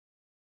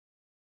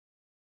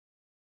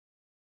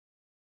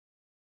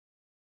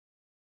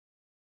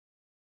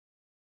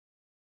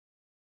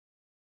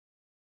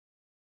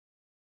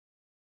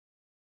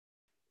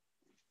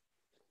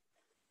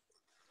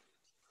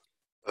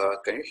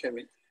Can you hear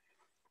me?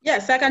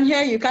 Yes, I can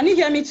hear you. Can you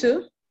hear me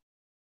too?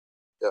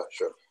 Yeah,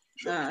 sure.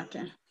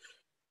 Okay.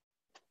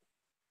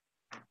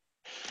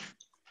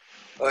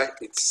 All right,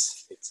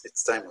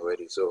 it's time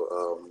already. So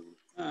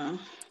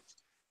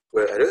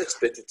well, I don't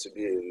expect it to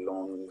be a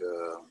long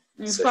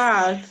in session.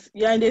 fact,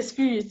 you're in the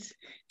spirit.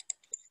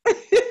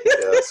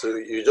 Yeah, so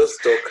you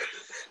just talk,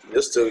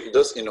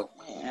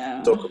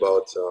 talk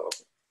about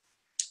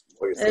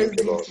what you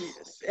think about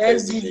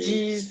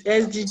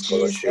SDGs,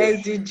 scholarship,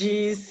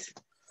 SDGs.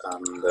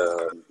 and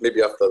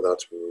maybe after that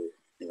we'll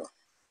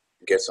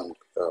get some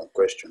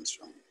questions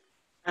from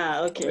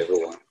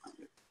everyone.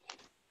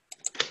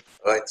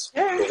 All right,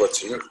 over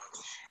to you.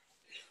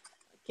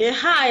 Okay,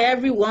 hi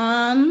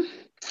everyone.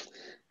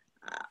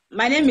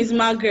 My name is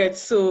Margaret,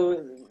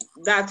 so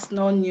that's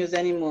no news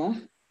anymore.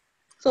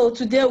 So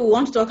today we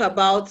want to talk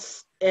about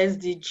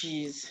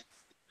SDGs.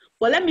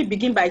 Well, let me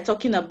begin by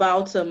talking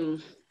about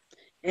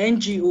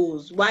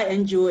NGOs, why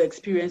NGO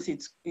experience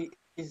is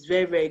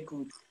very, very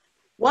good.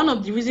 One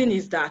of the reasons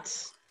is that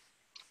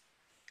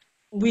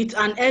with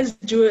an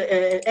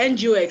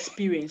NGO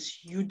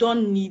experience, you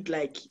don't need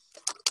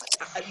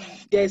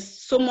there's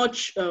so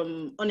much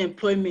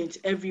unemployment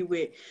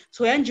everywhere.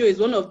 So NGO is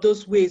one of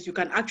those ways you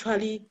can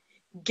actually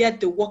get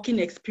the working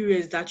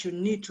experience that you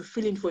need to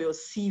fill in for your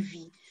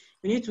CV.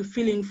 You need to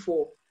fill in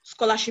for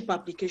scholarship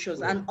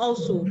applications. And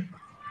also,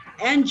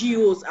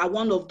 NGOs are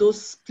one of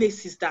those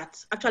places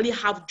that actually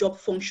have job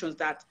functions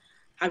that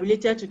are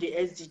related to the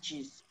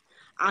SDGs.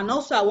 And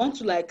also, I want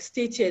to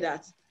state here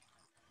that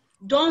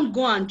don't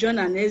go and join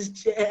an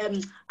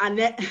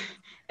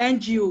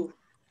NGO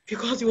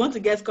because you want to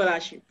get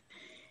scholarship.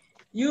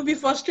 You'll be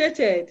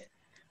frustrated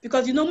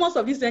because most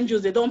of these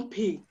NGOs, they don't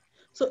pay.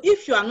 So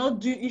if you are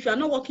not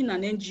working in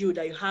an NGO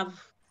that you have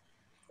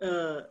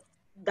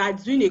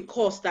that's doing a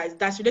course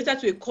that's related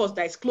to a course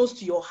that is close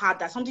to your heart,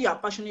 that's something you are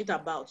passionate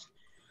about,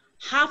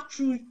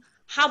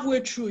 halfway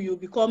through you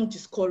become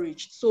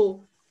discouraged.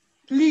 So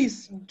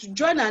please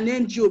join an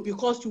NGO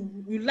because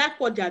you like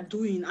what they are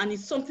doing, and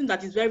it's something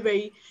that is very,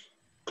 very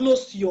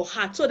close to your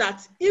heart, so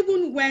that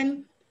even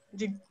when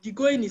the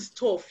going is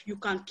tough, you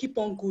can keep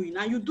on going,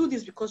 and you do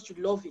this because you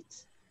love it.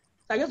 So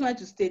I just wanted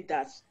to state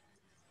that.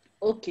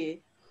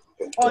 Okay.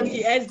 On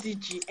the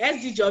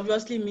SDG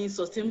obviously means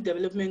Sustainable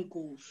Development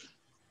Goals.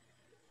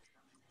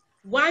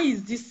 Why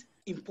is this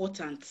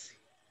important?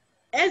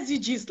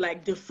 SDG is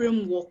like the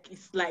framework,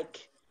 it's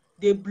like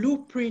the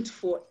blueprint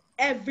for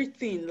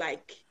everything.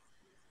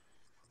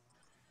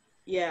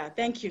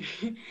 Thank you.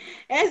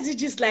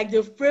 SDG is like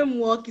the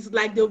framework, it's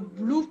like the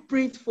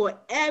blueprint for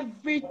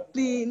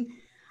everything.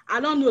 I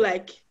don't know,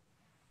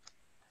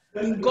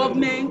 in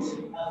government.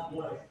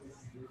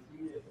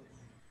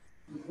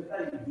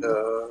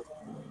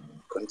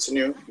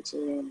 Continue.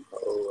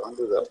 I'll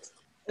handle that.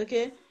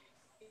 Okay.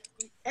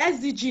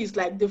 SDG is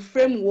like the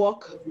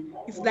framework.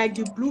 It's like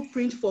the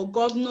blueprint for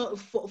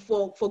governance,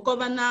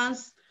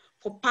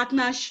 for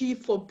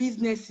partnership, for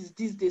businesses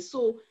these days.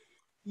 So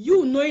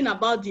you knowing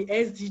about the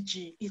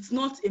SDG, it's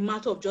not a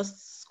matter of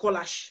just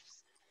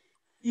scholarships.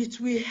 It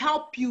will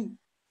help you.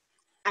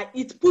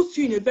 It puts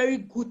you in a very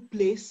good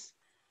place.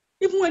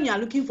 Even when you are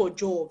looking for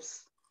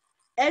jobs,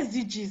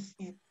 SDG is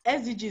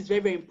very,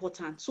 very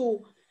important.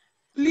 So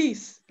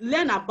please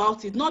learn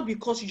about it, not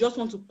because you just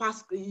want to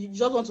pass, you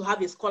just want to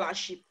have a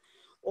scholarship,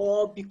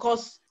 or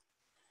because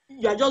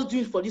you are just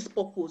doing it for this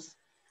purpose.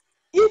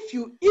 If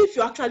you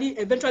actually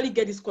eventually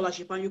get the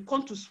scholarship and you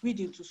come to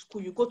Sweden to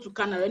school, you go to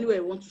Canada, anywhere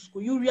you want to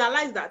school, you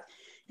realize that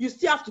you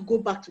still have to go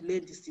back to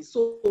learn this thing.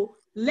 So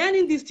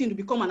learning this thing will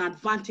become an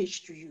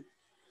advantage to you.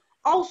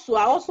 Also,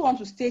 I also want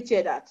to state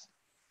here that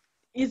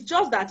it's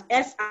just that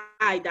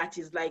SI that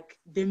is like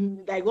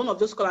one of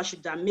those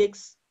scholarships that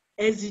makes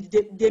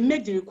they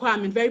make the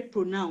requirement very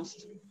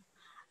pronounced.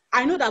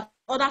 I know that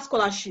other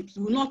scholarships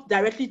will not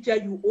directly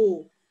tell you,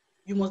 oh,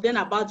 you must learn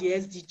about the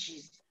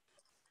SDGs,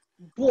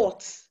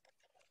 but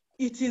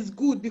it is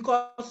good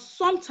because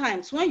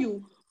sometimes when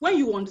you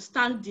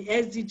understand the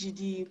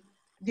SDG,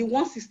 the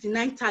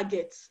 169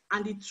 targets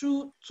and the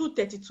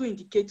 232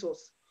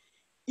 indicators,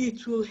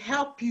 it will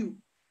help you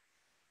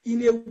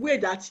in a way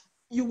that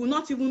you will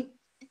not even,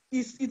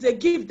 it's a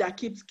gift that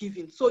keeps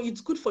giving. So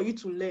it's good for you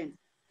to learn.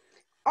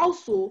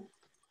 Also,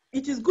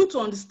 it is good to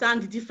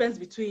understand the difference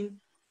between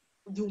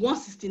the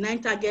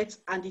 169 targets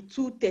and the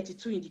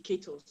 232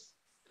 indicators.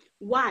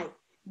 Why?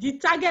 The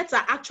targets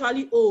are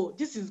actually, oh,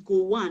 this is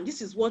goal 1.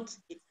 This is what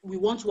we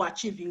want to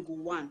achieve in goal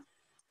 1.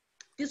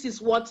 This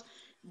is what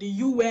the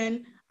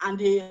UN and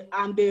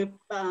the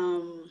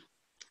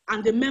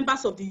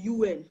members of the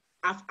UN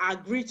have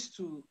agreed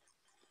to,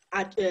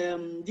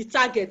 the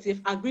targets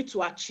they've agreed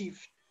to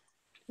achieve.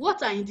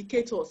 What are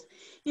indicators?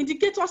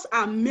 Indicators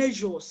are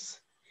measures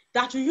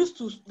that you use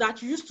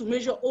to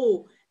measure,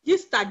 oh,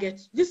 this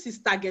is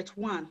target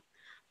 1.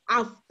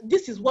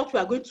 This is what we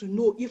are going to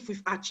know if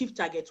we've achieved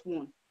target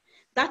 1.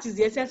 That is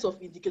the essence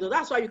of indicator.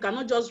 That's why you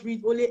cannot just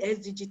read only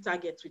SDG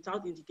targets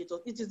without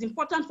indicators. It is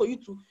important for you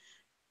to,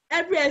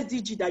 every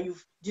SDG that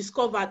you've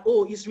discovered,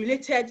 oh, is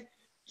related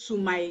to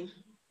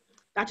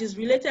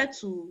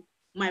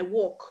my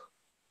work,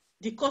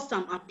 the course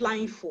I'm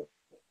applying for.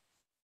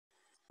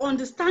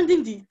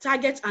 Understanding the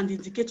targets and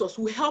indicators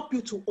will help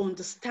you to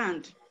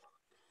understand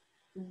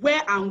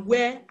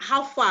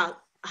how far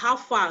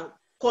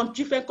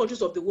different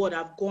countries of the world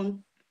have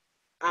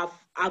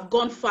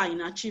gone far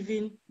in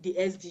achieving the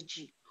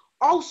SDG.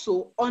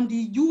 Also, on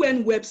the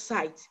UN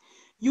website,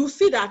 you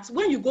see that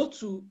when you go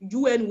to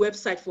UN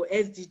website for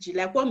SDG,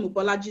 like what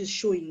Mobolaji is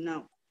showing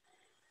now,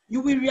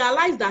 you will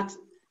realize that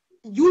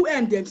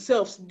UN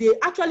themselves, they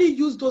actually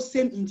use those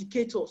same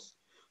indicators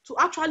to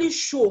actually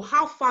show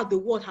how far the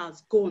world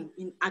has gone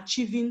in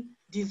achieving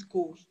these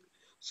goals.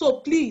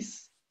 So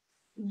please,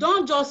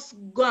 don't just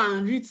go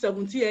and read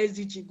 17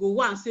 SDG,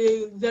 go and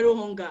say zero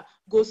hunger,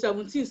 go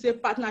 17, say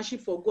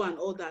partnership for go and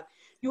all that.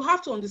 You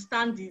have to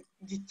understand the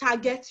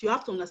targets, you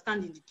have to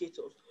understand the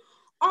indicators.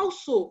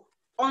 Also,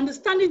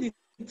 understanding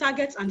the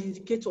targets and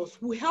indicators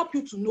will help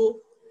you to know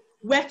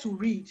where to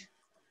read,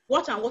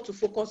 what and what to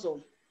focus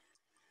on.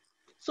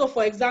 So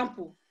for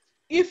example,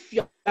 if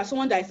you're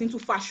someone that is into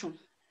fashion,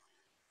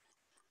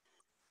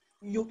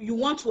 you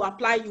want to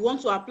apply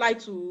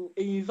to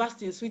a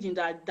university in Sweden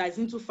that is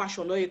into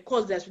fashion, or a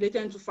course that's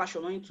related to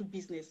fashion or into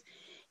business.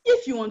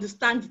 If you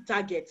understand the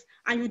targets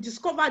and you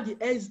discover the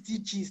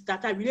SDGs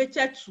that are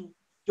related to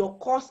your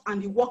course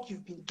and the work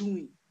you've been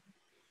doing,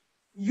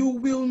 you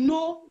will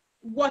know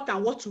what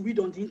and what to read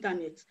on the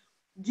internet.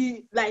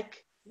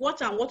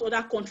 What and what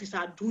other countries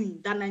are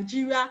doing that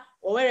Nigeria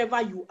or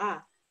wherever you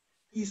are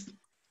is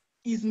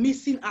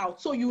missing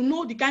out. So you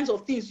know the kinds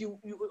of things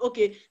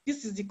okay,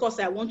 this is the course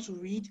I want to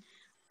read.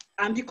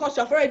 And because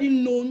you have already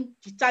known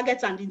the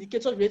targets and the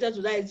indicators related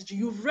to that SDG,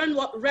 you've read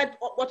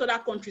what other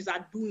countries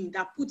are doing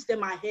that puts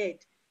them ahead.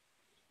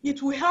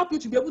 It will help you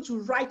to be able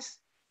to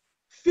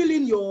fill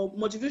in your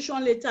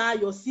motivation letter,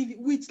 your CV,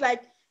 with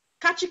like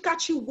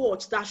catchy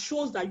words that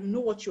shows that you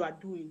know what you are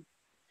doing.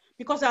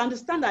 Because I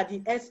understand that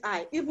the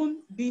SI,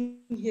 even being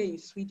here in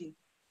Sweden,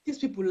 these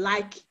people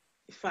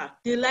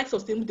they like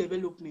sustainable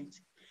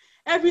development.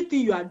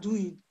 Everything you are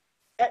doing,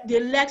 they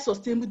like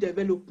sustainable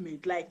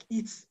development. Like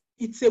it's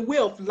a way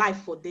of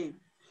life for them.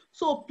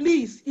 So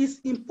please, it's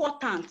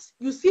important.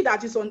 You see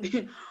that it's on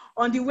the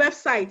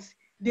website.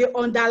 They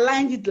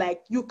underlined it,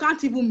 like you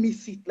can't even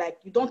miss it. Like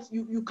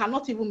you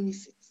cannot even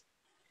miss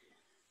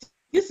it.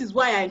 This is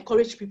why I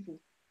encourage people.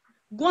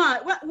 Go on,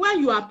 when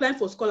you are applying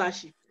for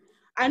scholarship,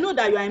 I know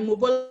that you are in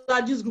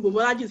Mobolaji's group.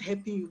 Mobolaji is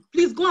helping you.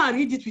 Please go and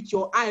read it with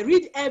your eye.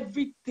 Read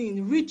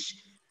everything.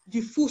 Reach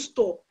the full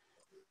stop.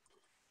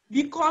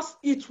 Because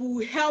it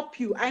will help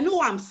you. I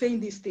know I'm saying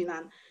this thing,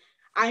 and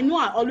I know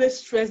I always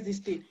stress this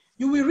thing.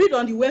 You will read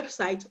on the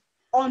website,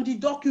 on the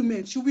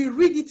documents, you will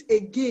read it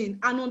again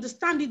and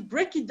understand it,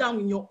 break it down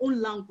in your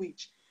own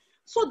language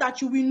so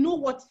that you will know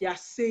what they are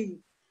saying.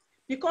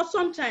 Because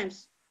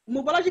sometimes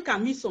Mobology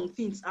can miss some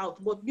things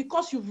out, but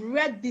because you've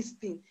read this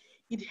thing,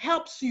 it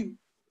helps you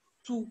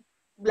to,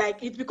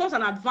 it becomes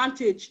an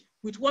advantage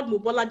with what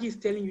Mobology is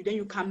telling you. Then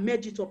you can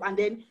merge it up, and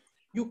then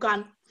you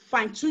can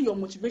fine-tune your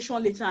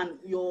motivation letter and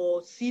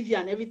your CV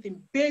and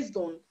everything based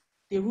on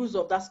the rules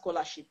of that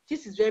scholarship.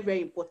 This is very,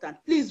 very important.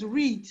 Please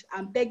read.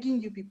 I'm begging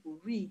you people,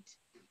 read.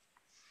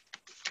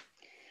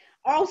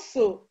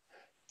 Also,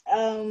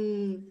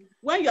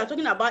 when you are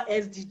talking about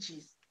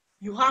SDGs,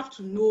 you have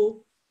to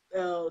know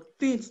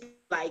things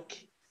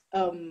like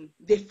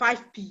the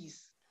 5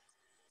 Ps.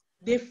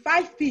 The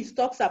 5 Ps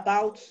talks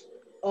about,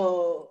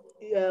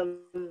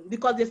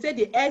 because they say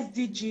the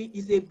SDG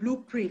is a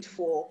blueprint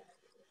for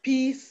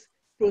peace,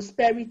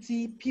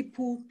 prosperity,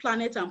 people,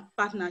 planet, and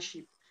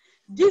partnership.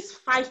 These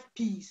 5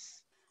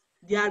 Ps,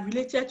 they are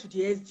related to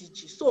the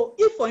SDG. So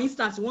if, for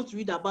instance, you want to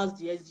read about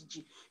the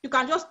SDG, you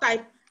can just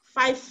type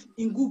 5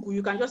 in Google.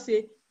 You can just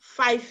say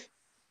 5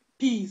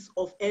 Ps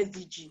of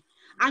SDG.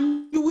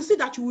 And you will see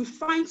that you will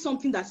find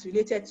something that's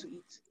related to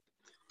it.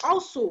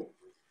 Also,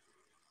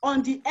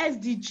 on the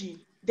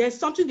SDG, there's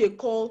something they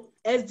call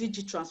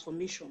SDG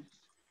transformations.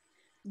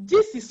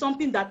 This is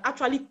something that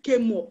actually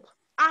came up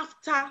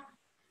after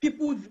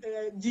people,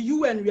 the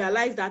UN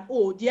realized that,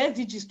 oh, the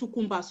SDGs too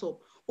cumbersome.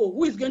 Oh,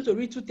 who is going to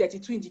read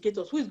 232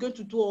 indicators? Who is going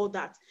to do all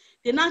that?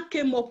 They now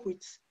came up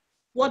with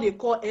what they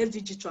call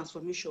SDG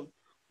transformation.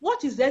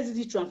 What is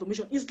SDG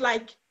transformation? It's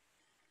like,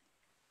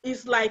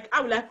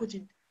 how will I put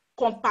it?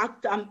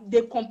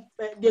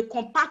 They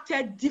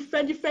compacted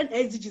different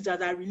SDGs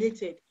that are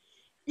related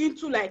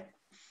into like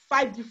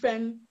 5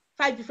 different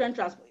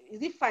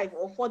is it 5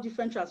 or 4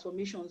 different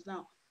transformations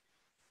now?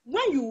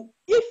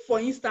 If for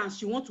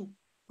instance you want to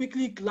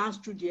quickly glance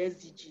through the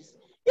SDGs,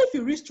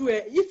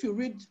 if you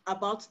read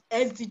about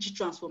SDG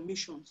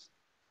transformations,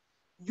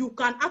 you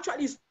can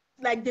actually,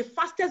 like, the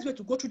fastest way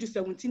to go through the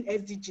 17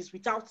 SDGs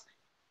without,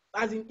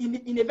 as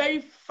in a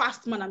very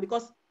fast manner,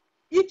 because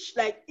each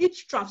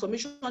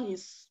transformation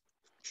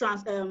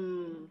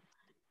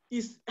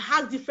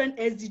has different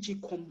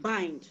SDG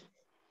combined.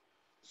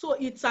 So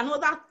it's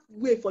another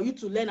way for you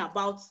to learn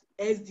about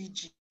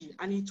SDG,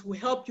 and it will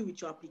help you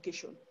with your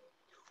application.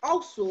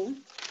 Also,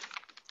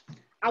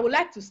 I would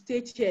like to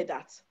state here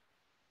that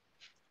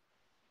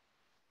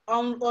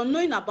on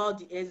knowing about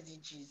the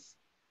SDGs,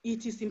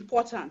 it is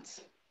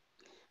important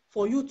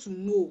for you to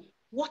know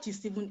what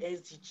is even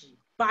SDG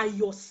by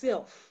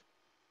yourself.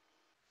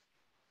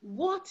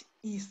 What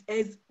is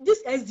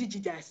this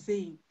SDG they are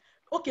saying?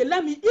 Okay,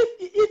 let me,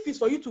 if it's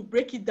for you to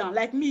break it down,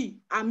 like me,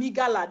 I'm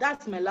Igala,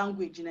 that's my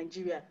language in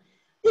Nigeria.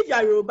 If you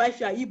are Yoruba, if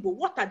you are Igbo,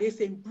 what are they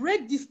saying?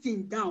 Break this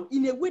thing down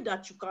in a way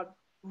that you can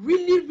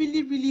really,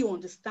 really, really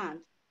understand.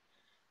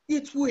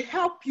 It will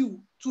help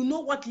you to know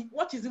what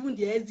is even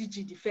the SDG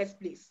in the first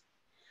place.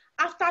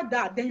 After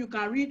that, then you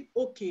can read,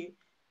 okay,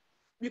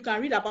 you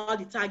can read about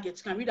the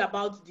targets, you can read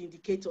about the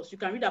indicators, you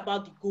can read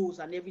about the goals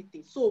and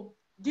everything. So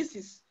this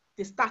is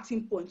the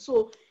starting point.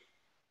 So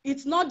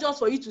it's not just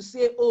for you to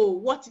say, oh,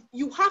 what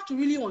you have to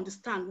really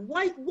understand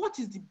what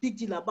is the big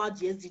deal about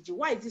the SDG?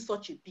 Why is this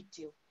such a big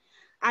deal?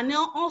 And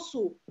now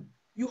also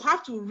you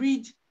have to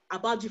read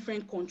about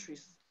different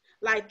countries.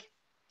 Like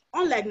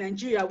unlike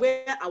Nigeria,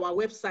 where our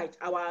website,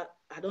 our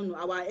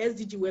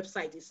SDG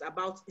website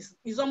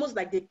is almost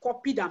like they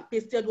copied and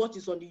pasted what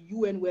is on the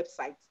UN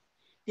website.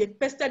 They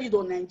pasted it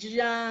on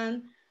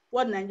Nigerian,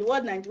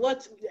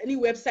 any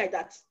website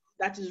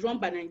that is run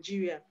by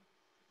Nigeria.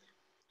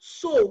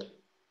 So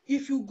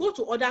if you go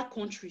to other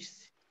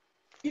countries,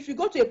 if you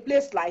go to a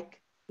place like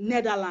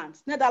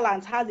Netherlands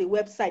has a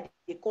website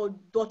they call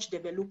Dutch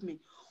Development.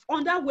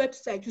 On that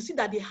website, you see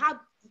that they have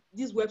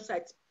this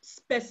website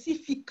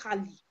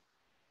specifically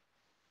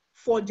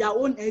for their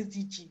own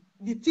SDG,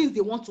 the things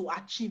they want to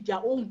achieve,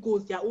 their own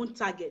goals, their own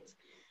targets.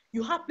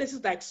 You have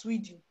places like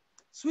Sweden.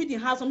 Sweden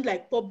has something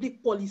like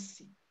public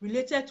policy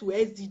related to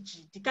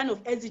SDG, the kind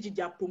of SDG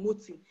they are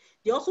promoting.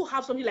 They also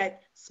have something like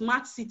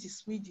Smart City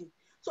Sweden.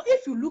 So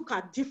if you look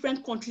at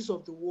different countries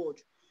of the world,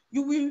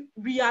 you will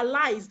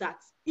realize that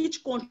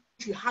each country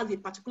has a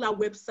particular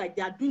website.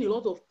 They are doing a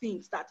lot of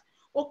things that,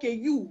 okay,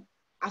 you,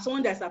 as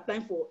someone that's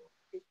applying for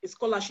a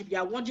scholarship, you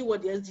are wondering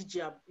what the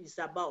SDG is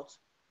about.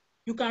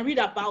 You can read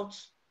about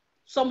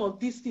some of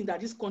these things that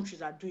these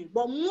countries are doing.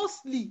 But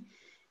mostly,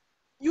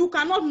 you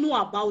cannot know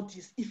about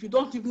this if you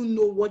don't even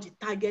know what the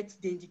targets,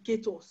 the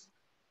indicators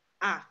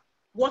are.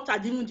 What are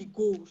even the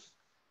goals?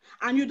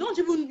 And you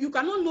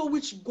cannot know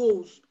which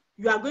goals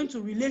you are going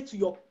to relate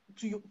to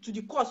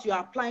the course you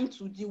are applying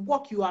to, the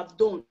work you have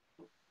done,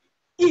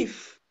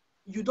 if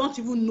you don't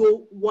even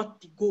know what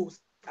the goals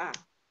are.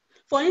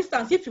 For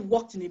instance, if you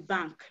worked in a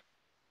bank,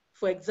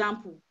 for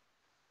example,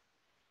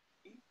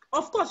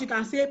 of course you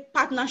can say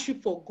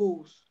partnership for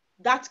goals.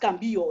 That can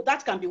be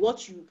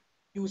what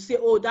you say,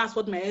 oh, that's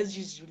what my SG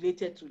is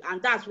related to.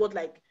 And that's what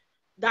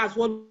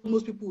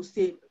most people will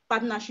say,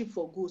 partnership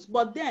for goals.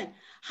 But then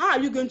how are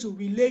you going to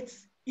relate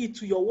it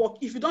to your work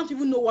if you don't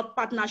even know what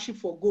partnership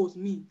for goals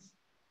means?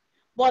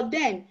 But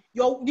then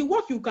the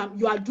work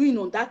you are doing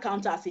on that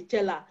counter as a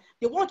teller,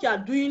 the work you are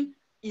doing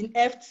in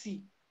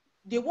FT,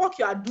 the work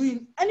you are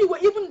doing anyway,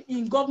 even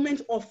in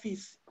government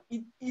office,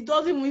 it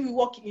doesn't mean we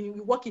work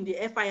in the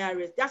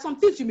FIRS. There are some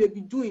things you may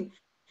be doing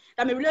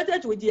that may be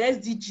related with the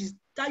SDGs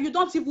that you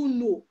don't even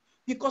know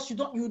because you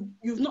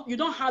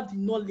don't have the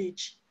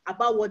knowledge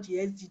about what the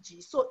SDG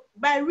is. So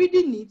by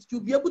reading it,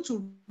 you'll be able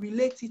to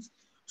relate it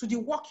to the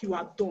work you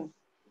have done.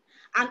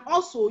 And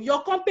also,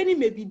 your company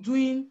may be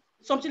doing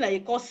something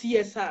like called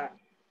CSR.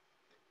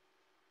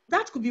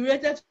 That could be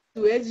related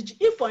to SDG.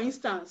 If, for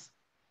instance,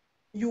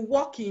 you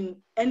work in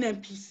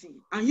NNPC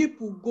and you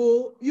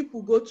go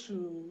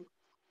to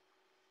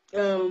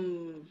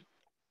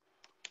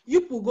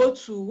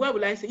where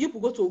will I say? You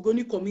could go to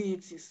Ogoni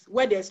communities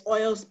where there's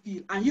oil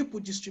spill and you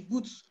could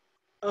distribute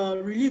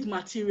relief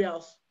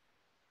materials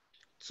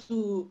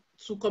to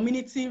the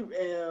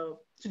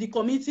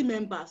community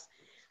members.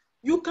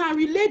 You can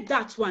relate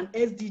that to an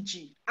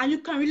SDG and you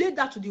can relate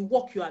that to the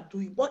work you are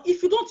doing. But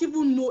if you don't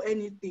even know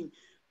anything,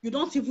 you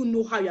don't even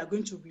know how you are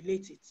going to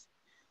relate it.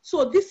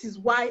 So this is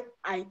why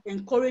I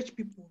encourage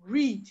people,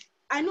 read.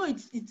 I know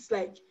it's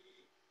like,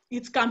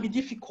 it can be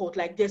difficult,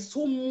 like there's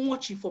so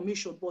much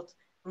information, but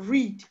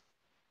read.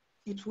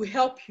 It will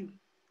help you.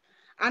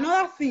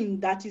 Another thing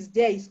that is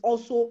there is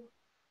also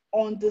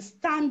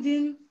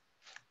understanding.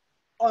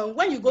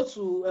 When you go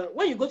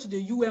to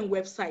the UN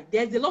website,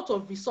 there's a lot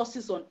of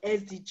resources on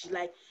SDG.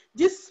 Like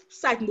this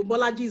site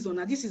Mobology is on,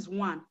 and this is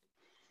one.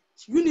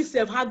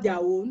 UNICEF have their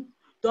own.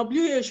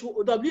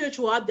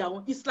 WHO have their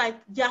own. It's like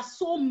there are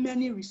so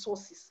many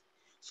resources.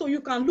 So you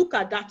can look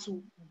at that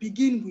to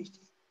begin with.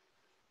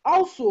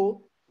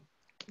 Also,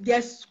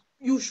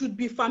 you should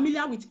be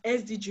familiar with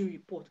SDG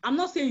report. I'm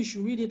not saying you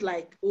should read it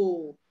like,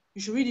 oh,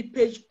 you should read it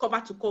page cover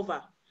to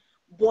cover.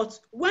 But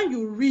when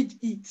you read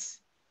it,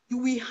 you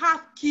will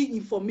have key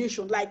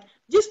information. Like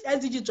this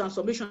SDG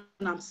transformation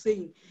I'm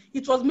saying,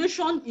 it was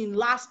mentioned in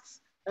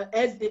last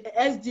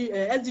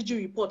SDG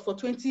report for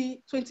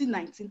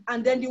 2019.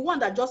 And then the one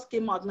that just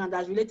came out now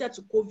that's related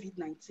to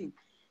COVID-19,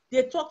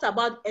 they talked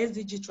about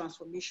SDG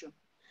transformation.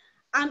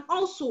 And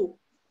also,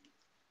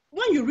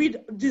 when you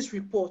read this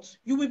report,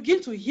 you will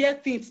begin to hear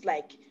things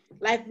like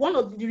one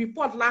of the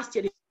report last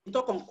year, they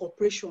talked on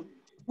cooperation,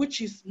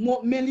 which is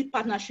mainly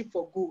partnership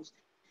for goals.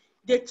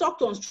 They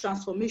talked on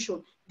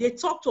transformation. They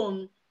talked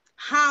on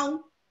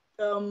how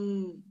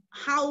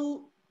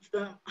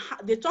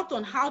they talked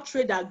on how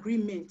trade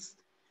agreements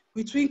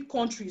between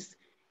countries,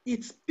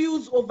 it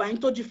spills over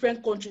into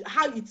different countries,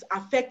 how it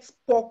affects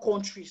poor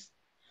countries.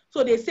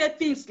 So they said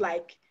things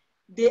like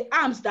the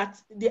arms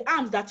that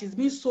is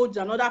being sold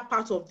in another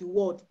part of the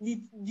world,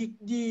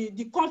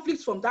 the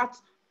conflicts from that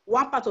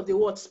one part of the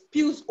world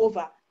spills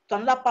over to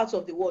another part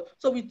of the world.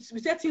 So we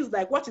say things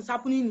like what is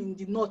happening in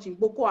the north in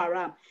Boko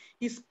Haram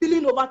is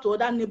spilling over to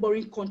other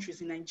neighboring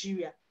countries in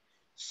Nigeria.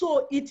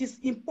 So it is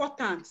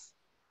important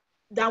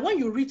that when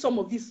you read some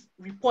of these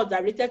reports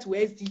that are related to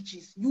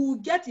SDGs, you will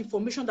get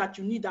information that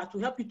you need that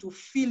will help you to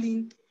fill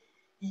in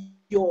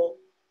your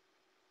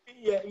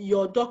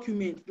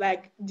document,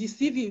 like the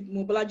CV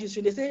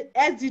mobilization. They say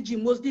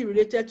SDG mostly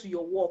related to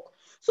your work.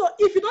 So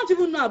if you don't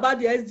even know about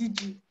the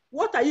SDG,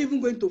 what are you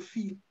even going to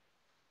fill?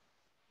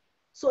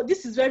 So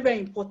this is very, very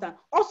important.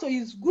 Also,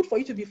 it's good for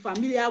you to be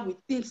familiar with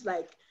things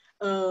like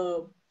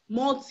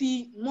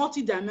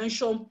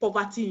multi-dimension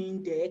poverty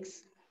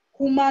index,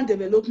 human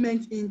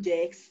development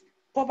index,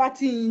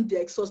 poverty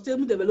index,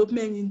 sustainable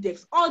development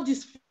index, all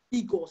these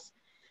figures,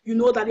 you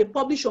know, that they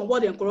publish on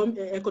World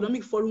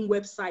Economic Forum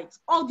websites,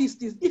 all these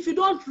things. If you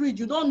don't read,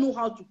 you don't know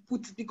how to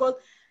put it, because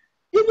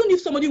even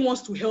if somebody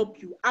wants to help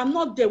you, I'm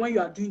not there when you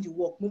are doing the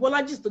work.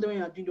 Mobilology is not there when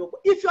you are doing the work.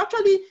 But if you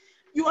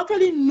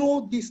actually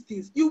know these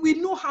things, you will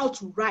know how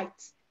to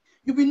write.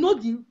 You will know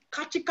the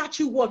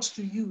catchy words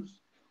to use.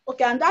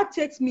 Okay, and that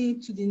takes me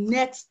to the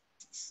next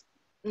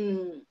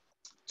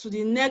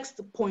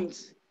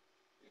point.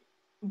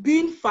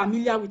 Being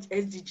familiar with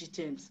SDG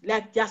terms.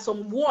 Like there are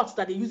some words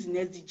that they use in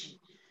SDG.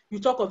 You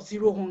talk of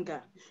zero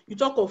hunger. You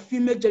talk of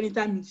female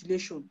genital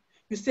mutilation.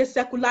 You say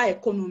circular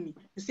economy.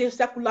 You say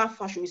circular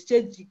fashion. You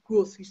say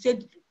degrowth. You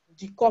say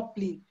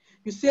decoupling.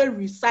 You say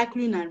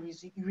recycling and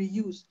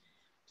reuse.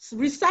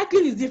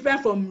 Recycling is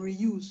different from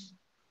reuse.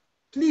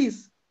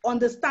 Please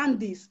understand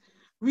this.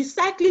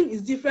 Recycling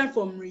is different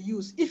from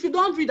reuse. If you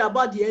don't read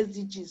about the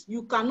SDGs,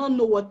 you cannot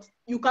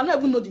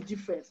even know the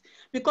difference.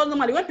 Because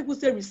normally when people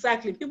say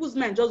recycling, people's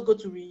mind just go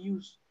to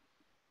reuse.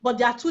 But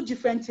there are two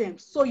different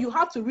terms. So you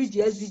have to read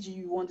the SDG,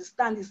 you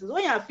understand this.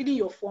 When you are filling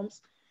your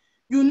forms,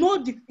 you know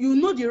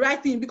the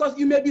right thing, because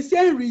you may be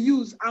saying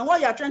reuse and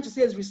what you are trying to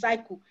say is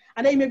recycle.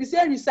 And then you may be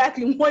saying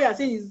recycling, what you are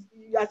saying is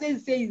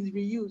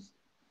reuse.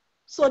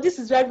 So this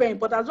is very, very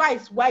important.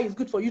 That's why it's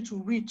good for you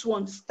to read, to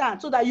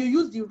understand, so that you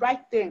use the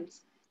right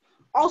terms.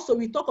 Also,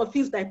 we talk of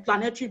things like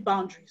planetary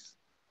boundaries.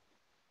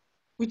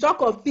 We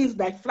talk of things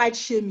like flight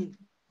shaming,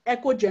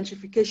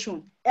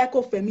 eco-gentrification,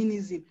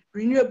 ecofeminism,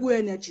 renewable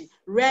energy,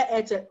 rare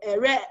earth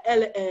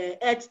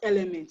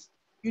elements,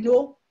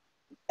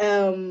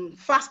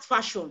 fast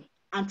fashion,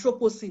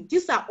 Anthropocene.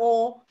 These are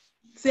all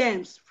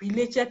terms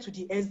related to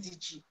the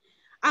SDG.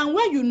 And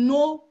when you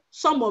know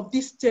some of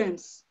these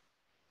terms,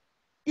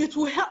 it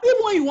will help.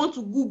 Even when you want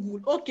to Google,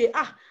 okay,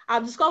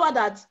 I've discovered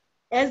that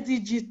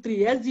SDG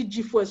 3,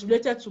 SDG 4 is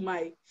related to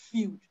my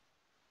field.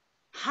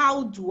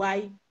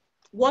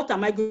 What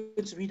am I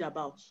going to read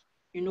about?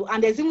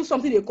 And there's even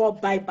something they call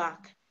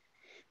buyback.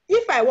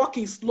 If I work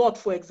in slot,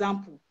 for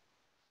example,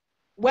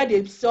 where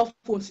they sell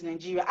phones in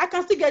Nigeria, I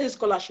can still get a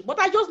scholarship, but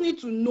I just need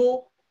to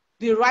know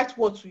the right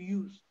word to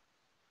use.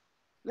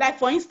 Like,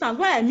 for instance,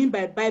 what I mean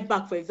by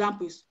buyback, for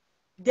example, is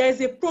there's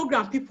a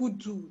program people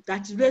do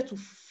that is related to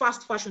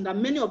fast fashion that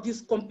many of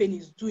these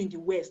companies do in the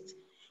West,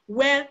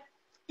 where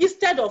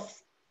instead of,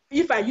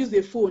 if I use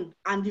a phone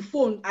and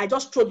I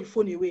just throw the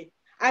phone away,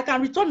 I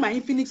can return my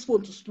Infinix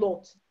phone to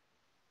slot,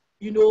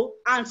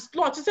 and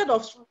slot, instead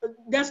of,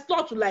 then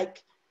slot to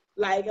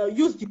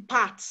use the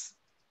parts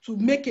to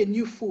make a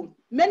new phone.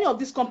 Many of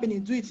these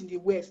companies do it in the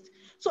West.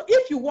 So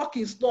if you work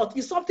in slot,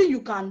 it's something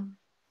you can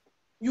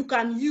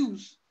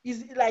use.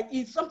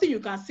 It's something you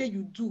can say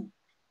you do.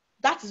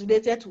 That is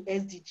related to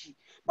SDG.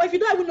 But if you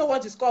don't even know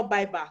what is called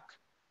buyback,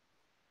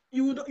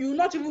 you will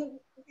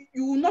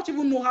not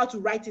even know how to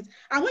write it.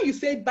 And when you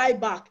say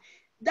buyback,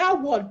 that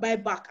word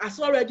buyback has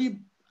already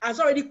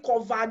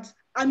covered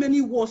how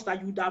many words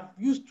that you have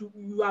used to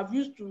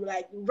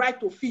write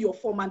to fill your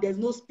form, and there's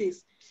no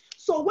space.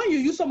 So when you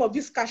use some of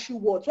these catchy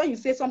words, when you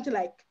say something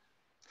like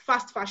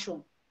fast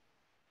fashion,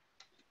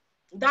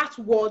 that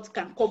word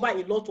can cover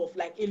a lot.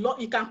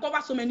 It can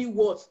cover so many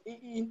words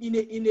in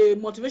a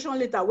motivational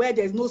letter where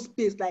there's no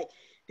space. Like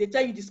they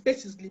tell you the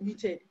space is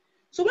limited.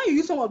 So when you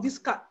use some of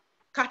these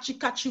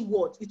catchy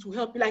words, it will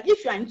help you. Like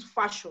if you are into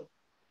fashion,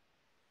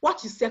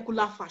 what is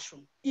secular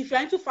fashion? If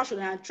you're into fashion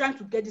and are trying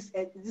to get this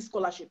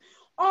scholarship,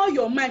 all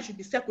your mind should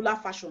be secular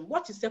fashion.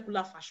 What is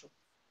secular fashion?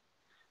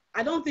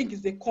 I don't think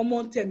it's a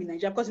common term in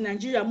Nigeria, because in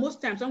Nigeria,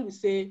 most times when we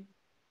say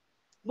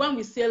when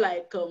you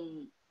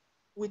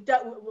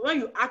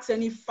ask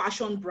any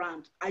fashion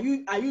brand, are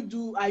you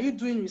doing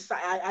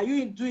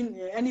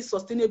any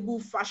sustainable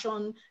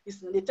fashion?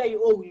 They tell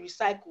you, oh, we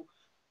recycle.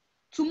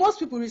 To most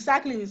people,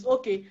 recycling is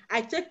okay.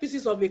 I take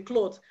pieces of a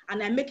cloth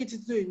and I make it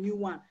into a new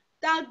one.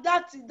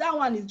 That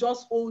one is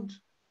just old.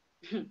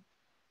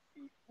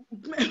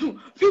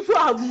 People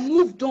have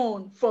moved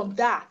on from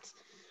that.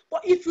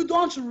 But if you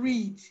don't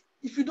read,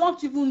 if you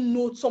don't even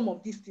know some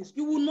of these things,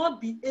 you will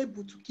not be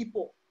able to keep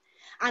up.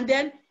 And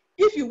then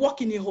if you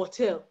work in a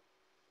hotel,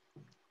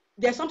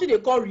 there's something they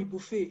call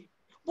rebuffet.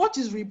 What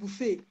is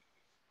rebuffet?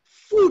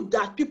 Food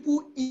that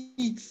people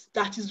eat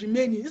that is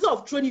remaining. Instead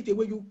of throwing it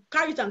away, you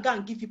carry it and go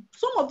and give it.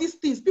 Some of these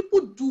things,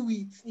 people do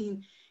it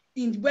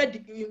in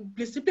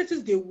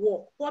places they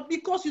work. But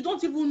because you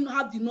don't even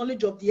have the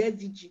knowledge of the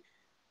SDG,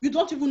 you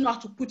don't even know how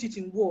to put it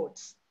in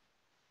words.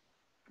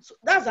 So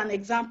that's an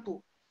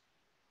example.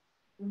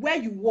 Where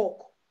you work,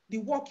 the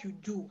work you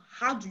do,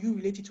 how do you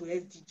relate it to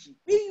SDG?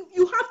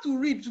 You have to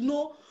read to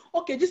know,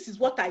 okay, this is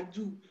what I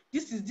do.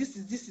 This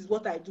is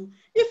what I do.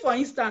 If, for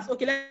instance,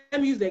 okay,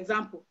 let me use the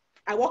example.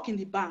 I work in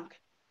the bank.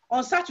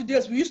 On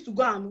Saturdays, we used to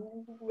go and,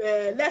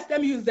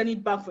 let me use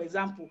Zenith Bank, for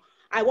example.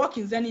 I work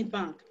in Zenith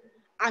Bank.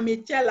 I'm a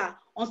teller.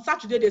 On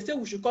Saturday, they say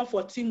we should come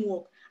for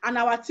teamwork. And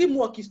our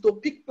teamwork is to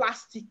pick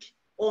plastic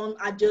on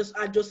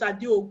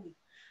Ajosadeogu.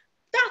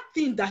 That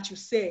thing that you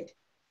said,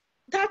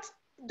 that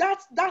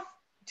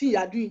thing you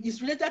are doing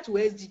is related to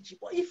SDG.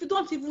 But if you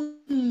don't even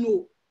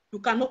know, you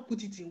cannot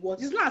put it in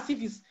words. It's not as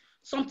if it's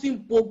something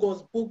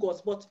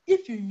bogus. But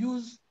if you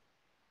use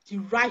the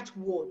right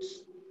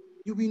words,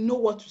 you will know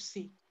what to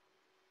say.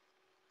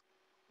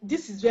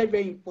 This is very,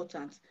 very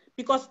important.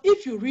 Because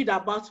if you read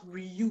about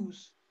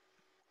reuse,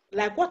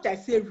 like what I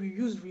say,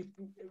 reuse,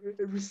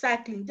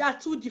 recycling, there are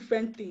two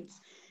different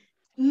things.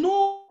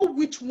 Know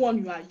which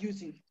one you are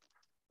using.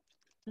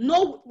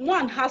 No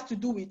one has to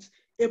do with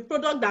a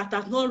product that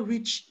does not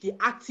reach the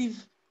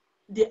active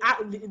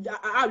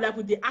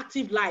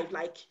life.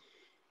 Like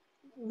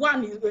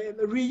one is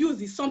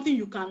reuse is something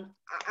you can.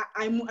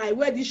 I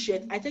wear this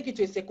shirt. I take it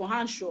to a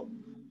second-hand shop.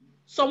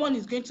 Someone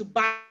is going to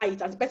buy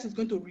it, and the person is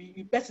going to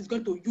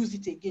use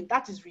it again.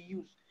 That is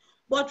reuse.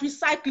 But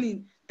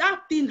recycling,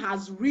 that thing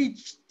has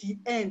reached the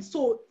end,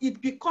 so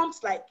it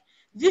becomes like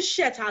this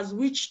shirt has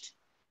reached.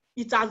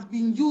 It has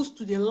been used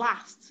to the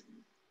last.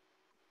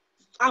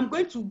 I'm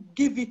going to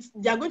give it,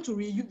 they are going to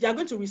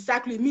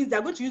recycle it. Means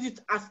they're going to use it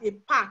as a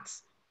part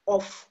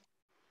of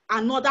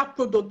another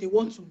product they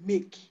want to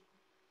make.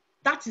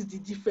 That is the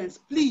difference.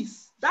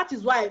 Please, that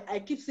is why I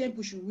keep saying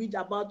we should read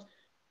about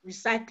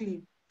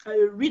recycling,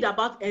 read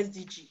about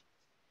SDG.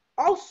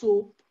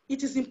 Also,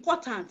 it is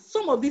important.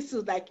 Some of these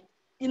things, like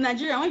in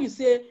Nigeria, when you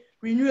say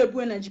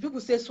renewable energy,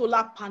 people say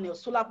solar panel.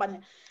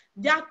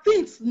 There are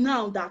things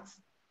now that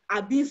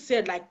are being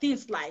said, like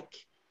things like,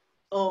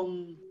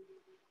 when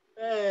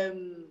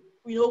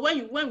we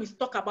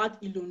talk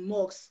about Elon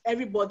Musk,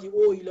 everybody,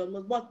 oh, Elon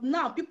Musk. But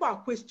now people are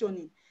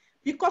questioning,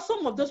 because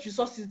some of those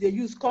resources they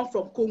use come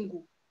from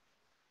Congo.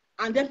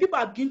 And then people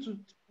are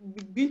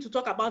begin to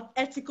talk about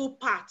ethical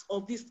parts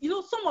of this.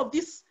 Some of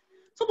these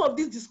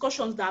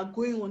discussions that are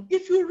going on,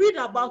 if you read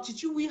about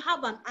it, you will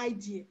have an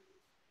idea.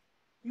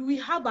 You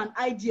will have an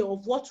idea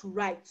of what to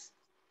write.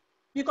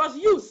 Because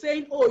you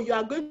saying, oh, you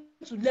are going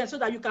to learn so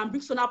that you can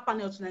bring solar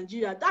panels to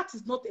Nigeria, that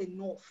is not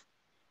enough.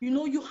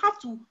 You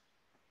have to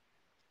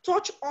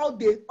touch all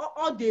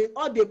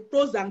the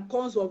pros and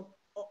cons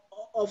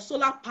of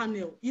solar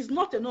panel. It's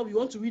not enough you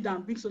want to read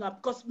and bring solar,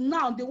 because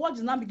now the world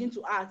is now beginning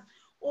to ask,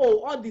 oh,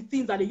 all the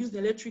things that they use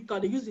in electrical,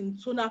 they use in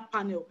solar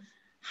panel,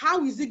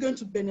 how is it going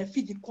to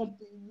benefit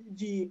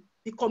the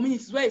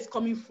communities where it's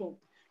coming from?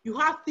 You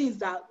have things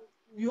that,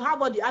 you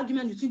have all the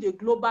argument between the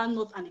global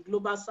north and the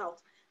global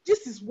south.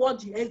 This is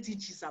what the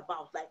SDG is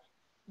about. Like,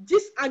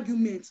 this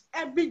argument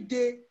every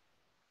day,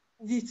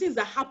 the things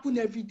that happen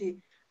every day,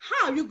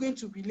 how are you going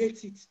to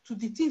relate it to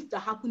the things that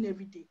happen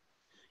every day?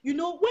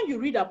 When you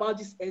read about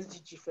this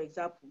SDG, for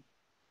example,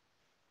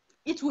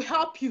 it will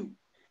help you.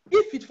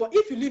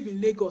 If you live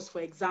in Lagos,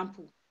 for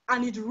example,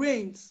 and it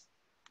rains,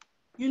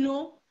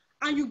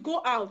 and you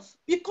go out,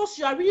 because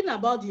you are reading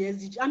about the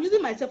SDG. I'm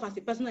using myself as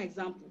a personal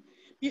example.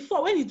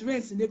 Before, when it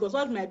rains in Lagos,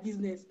 what's my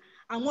business?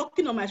 I'm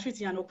walking on my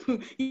street in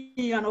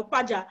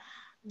Okpaja.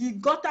 The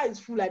gutter is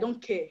full, I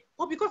don't care.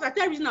 But because I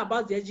started reading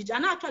about the SDG,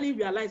 and I actually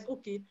realized,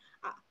 okay,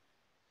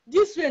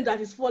 this rain that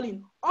is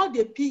falling, all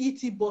the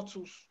PET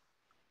bottles,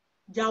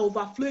 they are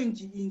overflowing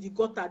in the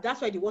gutter.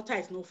 That's why the water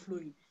is not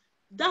flowing.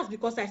 That's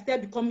because I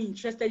started becoming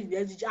interested in the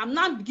SDG. I'm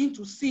now beginning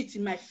to see it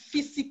in my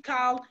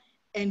physical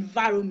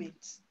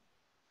environment.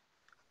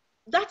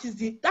 That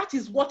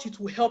is what it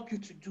will help you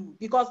to do,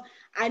 because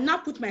I now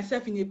put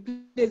myself in a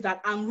place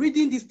that I'm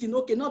reading this thing,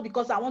 okay, not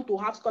because I want to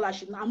have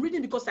scholarship. I'm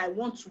reading because I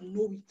want to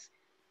know it.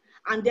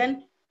 And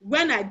then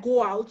when I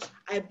go out,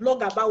 I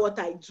blog about what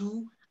I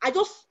do. I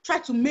just try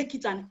to make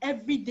it an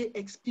everyday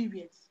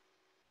experience.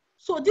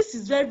 So this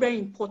is very, very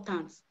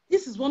important.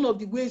 This is one of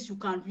the ways you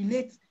can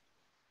relate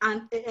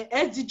an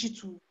SDG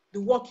to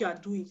the work you are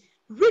doing.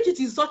 Read it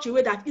in such a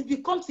way that it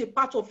becomes a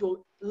part of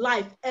your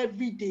life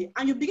every day.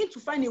 And you begin to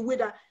find a way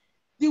that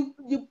the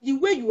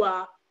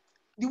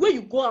way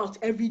you go out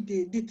every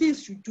day, the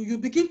things you do, you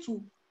begin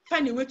to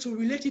find a way to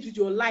relate it with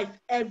your life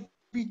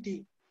every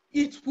day.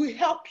 It will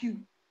help you.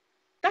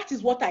 That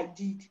is what I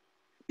did.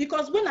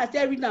 Because when I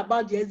started reading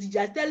about the SDG,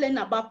 I started learning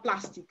about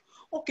plastic.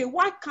 Okay,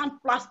 why can't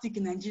plastic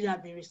in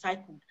Nigeria be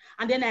recycled?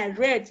 And then I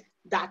read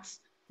that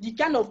the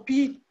kind of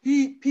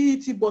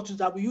PET bottles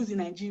that we use in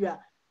Nigeria,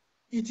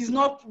 it's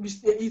not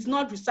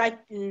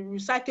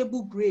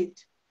recyclable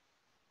grade.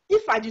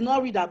 If I did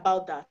not read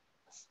about that,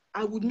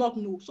 I would not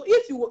know. So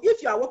if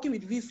you are working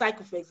with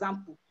Recycle, for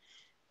example,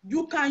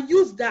 you can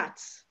use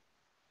that.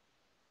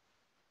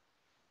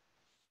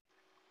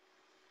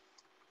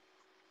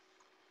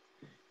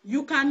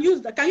 You can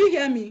use that. Can you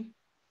hear me?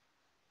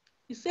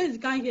 He says you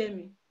can't hear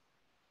me.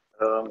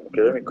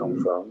 Okay, let me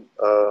confirm.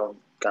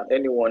 Can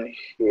anyone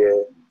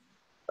hear?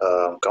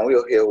 Can we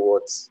all hear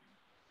what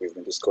we've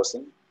been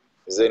discussing?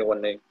 Is there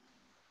anyone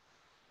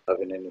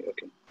having any?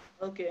 Okay.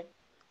 Okay.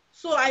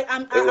 So I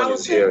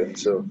was saying, hearing,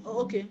 so.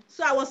 Okay.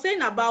 So I was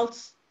saying about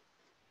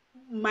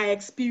my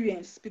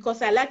experience,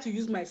 because I like to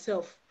use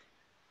myself.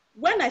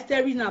 When I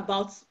started reading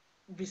about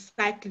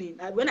recycling,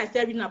 when I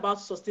started reading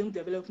about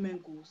sustainable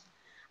development goals,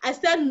 I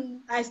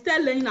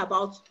started learning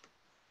about,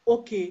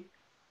 okay,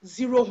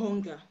 zero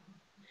hunger.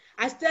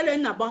 I started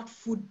learning about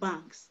food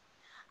banks.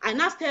 I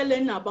now started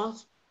learning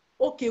about,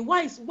 okay,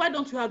 why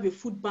don't you have a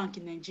food bank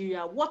in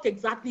Nigeria? What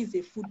exactly is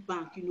a food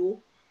bank,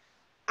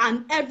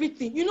 and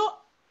everything,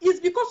 it's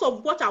because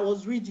of what I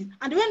was reading.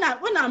 And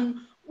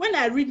when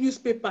I read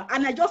newspaper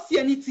and I just see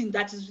anything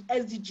that is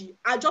SDG,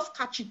 I just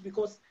catch it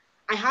because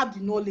I have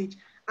the knowledge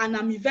and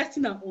I'm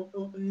investing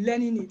on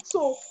learning it.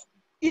 So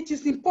it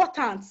is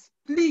important,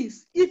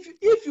 please,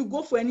 if you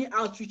go for any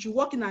outreach, you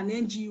work in an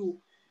NGO,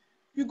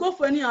 you go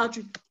for any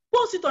outreach,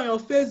 post it on your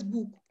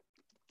Facebook.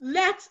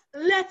 Let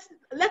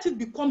it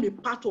become a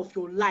part of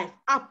your life.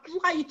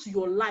 Apply it to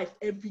your life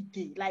every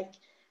day. Like,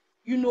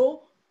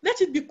 let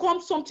it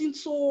become something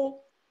so,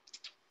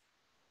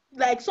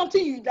 like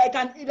something you like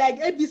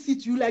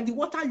ABC to you, like the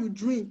water you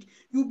drink.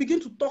 You begin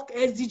to talk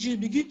SDG,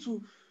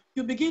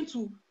 you begin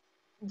to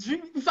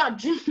dream, in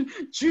fact, dream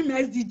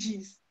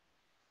SDGs.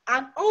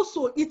 And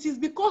also, it is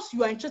because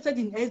you are interested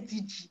in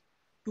SDG,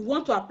 you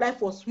want to apply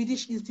for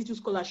Swedish Institute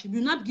scholarship.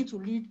 You now begin to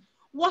read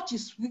what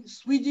is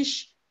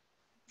Swedish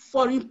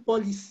foreign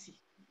policy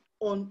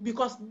on,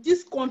 because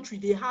this country,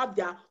 they have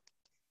their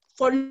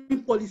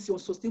foreign policy on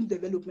sustainable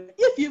development.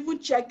 If you even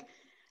check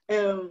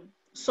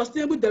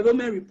sustainable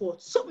development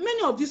reports, so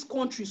many of these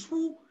countries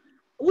who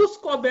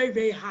score very,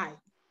 very high,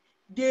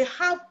 they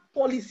have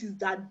policies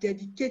that are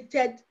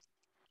dedicated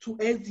to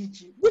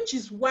SDG, which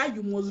is why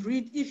you must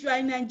read. If you are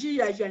in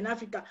Nigeria, if you are in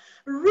Africa,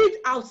 read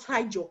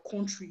outside your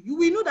country. You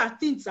will know that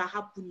things are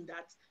happening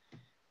that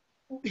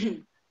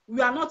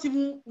we've not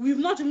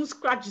even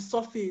scratched the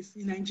surface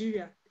in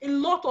Nigeria. A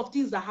lot of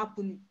things are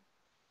happening.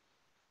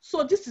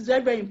 So this is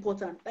very, very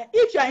important. Like,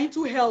 if you are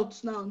into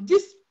health now,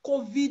 this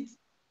COVID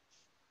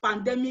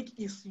pandemic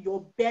is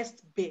your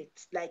best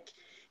bet. Like,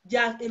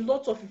 there are a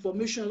lot of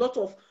information, a lot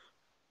of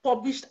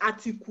published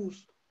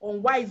articles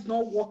on why it's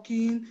not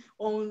working,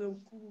 on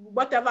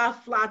whatever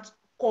flat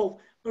curve.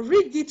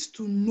 Read it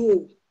to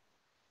know.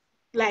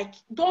 Like,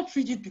 don't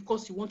read it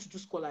because you want to do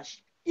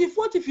scholarship.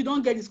 What if you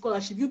don't get the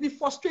scholarship? You'll be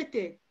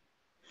frustrated.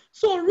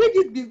 So read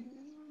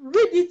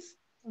it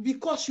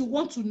because you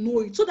want to know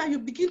it, so that you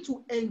begin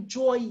to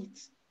enjoy it.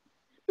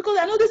 Because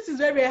I know this is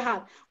very, very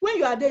hard. When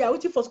you are there, you're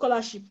waiting for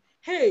scholarship.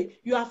 Hey,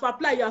 you have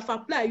applied,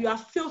 you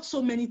have failed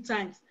so many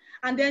times.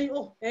 And then,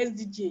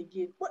 SDG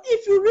again. But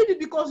if you read it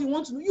because you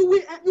want to know,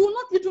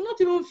 it will not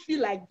even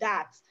feel like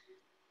that.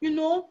 And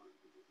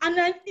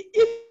then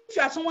if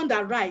you are someone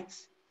that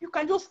writes, you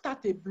can just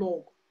start a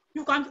blog.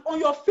 You can, on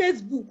your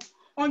Facebook,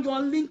 on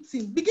your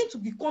LinkedIn, begin to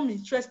become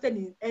interested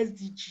in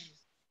SDGs.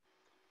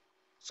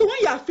 So when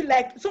you feel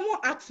like, someone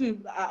asked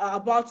me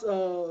about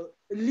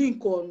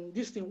link on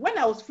this thing. When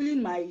I was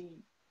filling my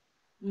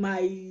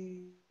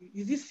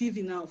is this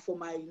CV now for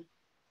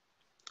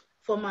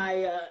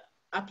my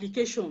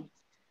application,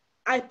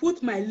 I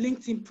put my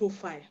LinkedIn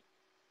profile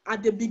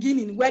at the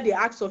beginning, where they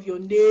ask of your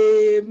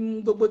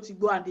name,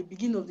 Gogotigo, at the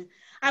beginning of it.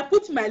 I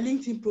put my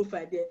LinkedIn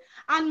profile there,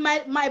 and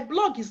my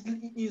blog is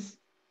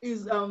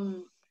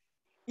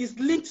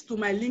linked to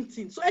my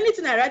LinkedIn. So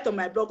anything I write on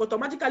my blog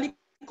automatically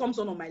comes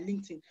on my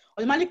LinkedIn,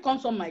 automatically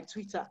comes on my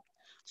Twitter.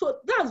 So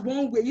that's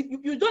one way.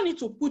 You don't need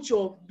to put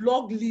your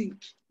blog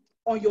link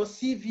on your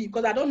CV,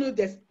 because I don't know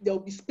there will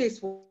be space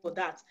for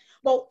that.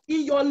 But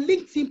in your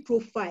LinkedIn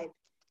profile,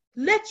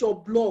 let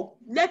your blog,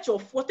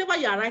 whatever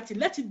you are writing,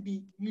 let it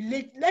be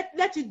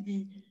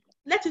reflecting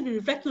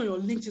on your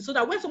LinkedIn, so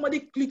that when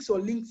somebody clicks your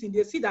LinkedIn,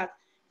 they see that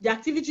the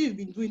activity you've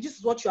been doing, this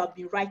is what you have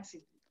been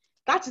writing.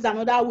 That is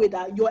another way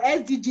that your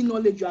SDG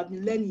knowledge you have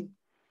been learning,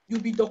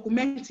 you'll be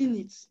documenting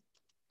it.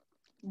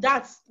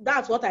 That's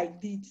what I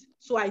did.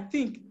 So I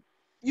think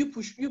you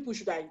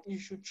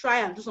should try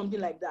and do something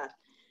like that.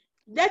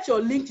 Let your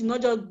LinkedIn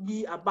not just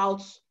be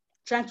about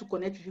trying to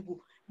connect with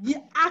people. Be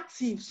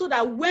active, so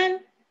that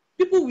when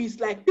people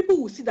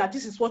will see that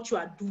this is what you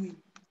are doing,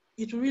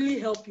 it will really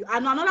help you.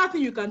 And another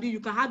thing you can do, you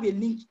can have a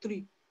link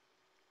tree.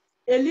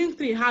 A link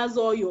tree has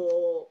all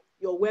your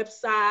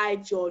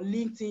website, your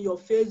LinkedIn, your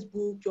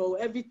Facebook, your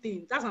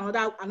everything. That's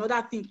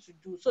another thing to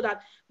do, so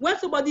that when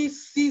somebody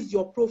sees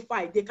your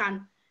profile,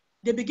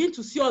 they begin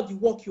to see all the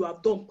work you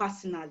have done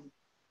personally.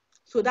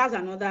 So that's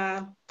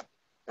another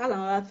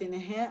thing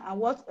here. And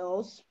what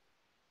else?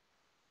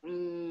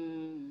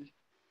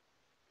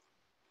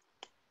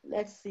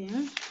 Let's see.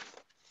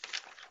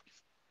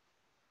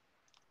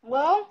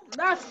 Well,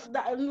 that's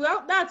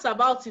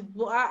about it.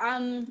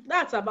 And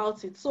that's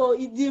about it. So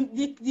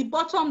the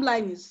bottom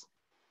line is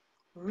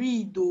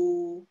read.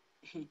 Oh,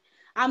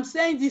 I'm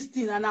saying this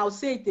thing and I'll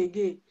say it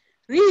again.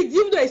 Read,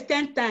 even though it's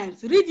 10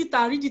 times. Read it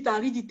and read it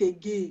and read it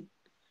again.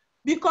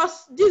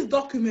 Because these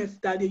documents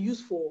that they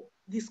use for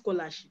this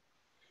scholarship,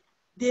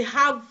 they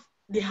have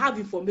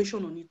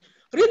information on it.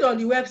 Read on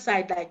the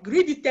website, like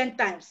read it 10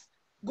 times.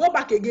 Go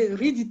back again,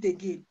 read it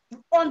again.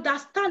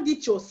 Understand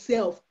it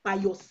yourself by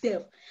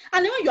yourself.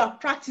 And then when you are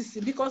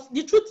practicing, because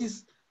the truth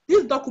is,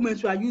 these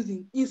documents we are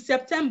using in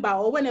September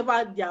or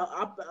whenever they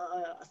are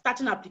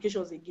starting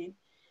applications again,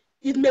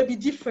 it may be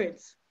different.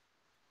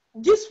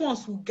 These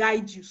ones will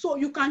guide you. So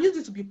you can use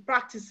it to be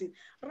practicing.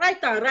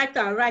 Write and write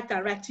and write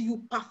and write till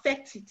you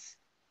perfect it.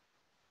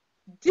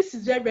 This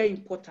is very, very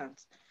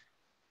important.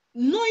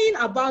 Knowing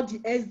about the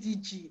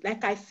SDG,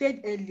 like I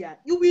said earlier,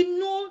 you will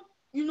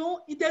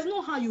know, there's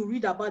no how you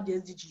read about the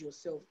SDG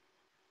yourself.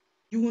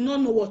 You will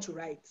not know what to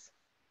write.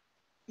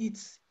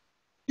 It's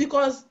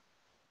because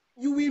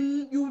you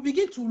will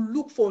begin to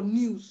look for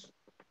news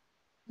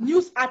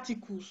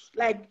articles.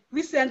 Like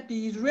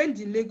recently, it rained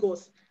in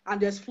Lagos and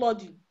there's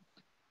flooding.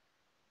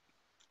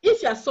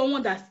 If you are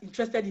someone that's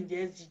interested in the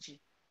SDG,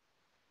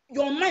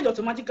 your mind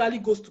automatically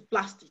goes to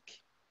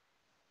plastic.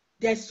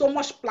 There's so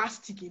much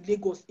plastic in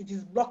Lagos, it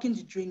is blocking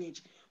the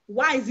drainage.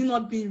 Why is it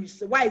not being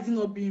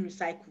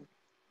recycled?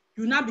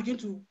 You now begin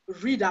to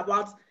read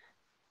about,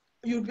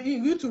 you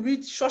begin to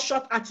read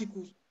short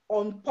articles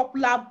on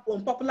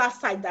popular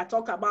sites that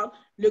talk about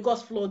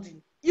Lagos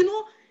flooding.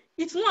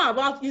 It's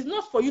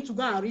not for you to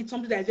go and read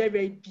something that is very,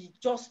 very big,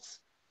 just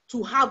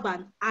to have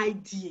an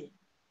idea.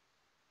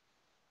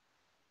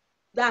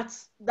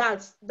 That's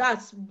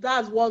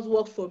what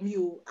worked for me.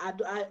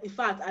 In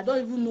fact, I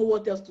don't even know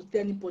what else to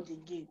tell anybody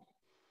again.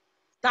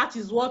 That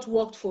is what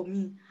worked for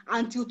me.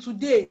 Until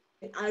today,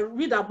 I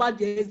read about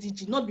the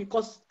SDG, not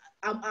because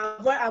I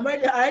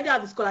already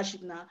have a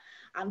scholarship now,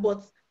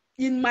 but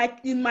in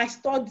my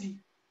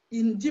study,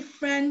 in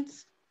different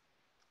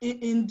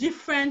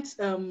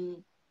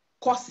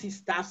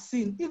courses that I've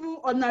seen, even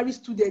ordinary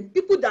students,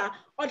 people that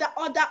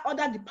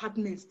other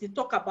departments, they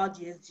talk about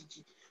the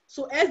SDG.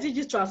 So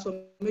SDG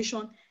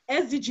transformation,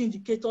 SDG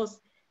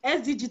indicators,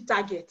 SDG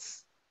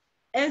targets,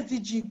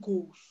 SDG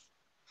goals.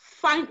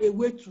 Find a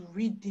way to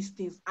read these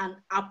things and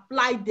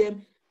apply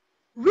them.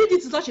 Read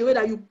it in such a way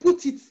that you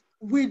put it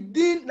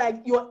within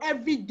like your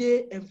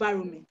everyday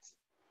environment.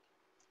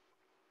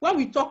 When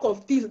we talk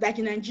of things like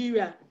in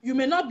Nigeria, you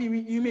may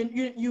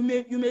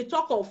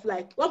talk of,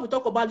 like, when we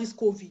talk about this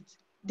COVID,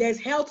 there's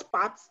health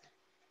parts,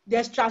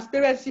 there's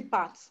transparency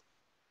parts.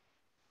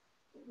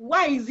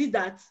 Why is it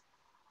that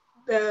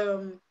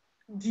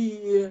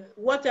the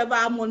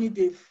whatever money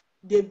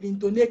they've been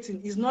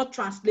donating is not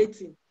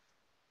translating?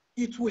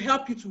 It will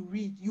help you to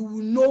read. You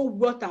will know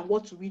what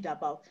to read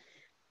about.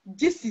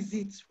 This is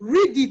it.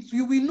 Read it.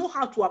 You will know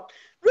how to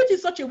read in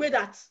such a way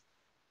that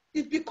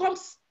it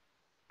becomes,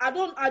 I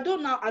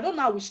don't know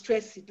how we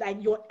stress it,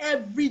 like your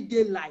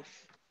everyday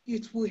life.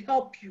 It will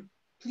help you,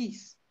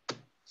 please.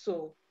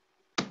 So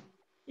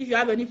if you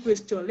have any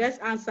question, let's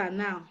answer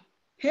now.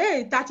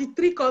 Hey,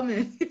 33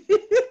 comments.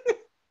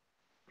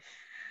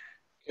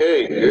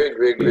 Hey,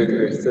 great.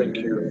 Thank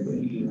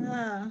you.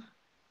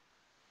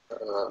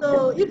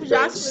 So if you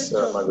ask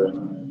questions. Margaret.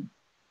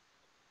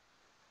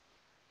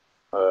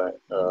 All right.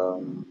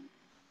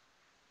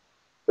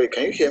 Wait,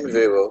 can you hear me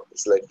very well?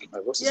 It's like my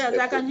voice is Yes,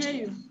 I can hear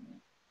you.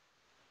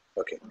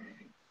 Okay.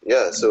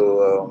 Yeah.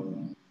 So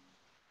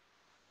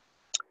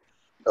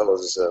that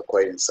was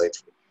quite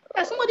insightful.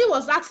 Yeah, somebody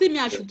was asking me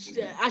I should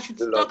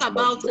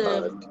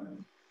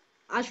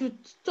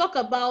talk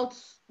about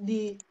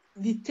the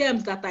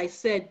terms that I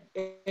said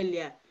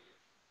earlier.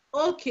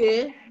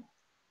 Okay,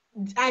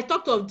 I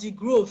talked of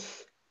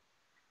degrowth.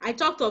 I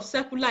talked of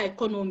circular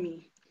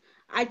economy.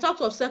 I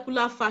talked of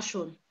circular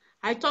fashion.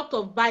 I talked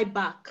of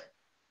buyback,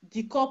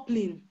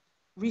 decoupling,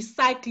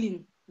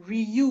 recycling,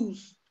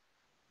 reuse,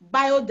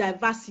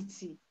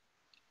 biodiversity,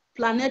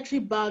 planetary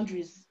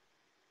boundaries,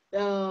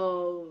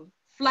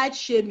 flight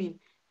shaming,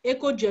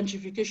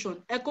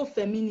 eco-gentrification,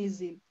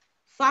 ecofeminism,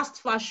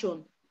 fast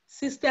fashion,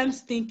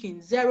 systems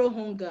thinking, zero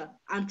hunger,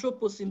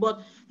 anthropocene.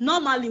 But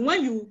normally,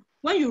 when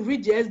you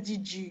read the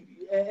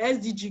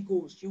SDG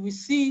goals, you will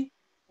see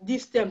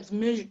these terms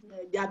they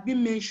have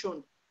been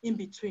mentioned in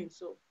between.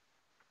 So,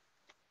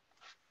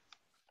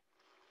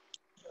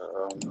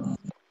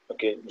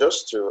 okay,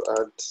 just to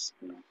add,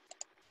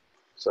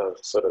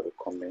 sort of a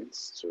comment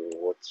to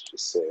what she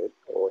said,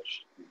 or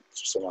to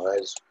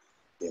summarize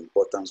the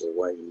importance of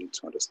why you need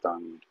to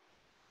understand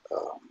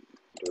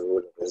the role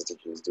of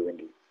SDGs during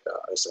the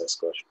SI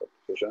scholarship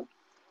application.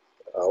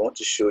 I want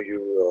to show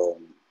you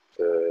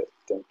the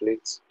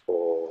template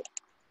for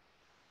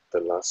the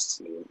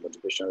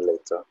motivation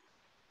letter,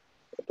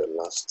 the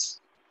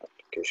last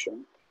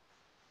application,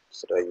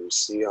 so that you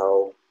see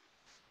how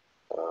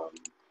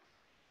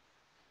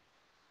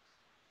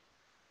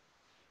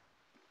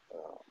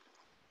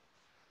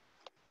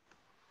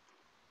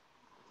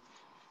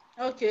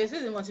okay, this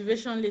is the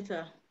motivation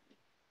letter.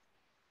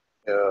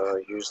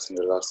 used in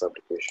the last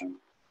application.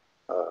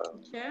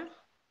 Okay.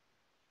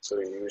 So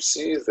you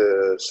see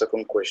the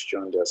second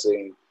question, they're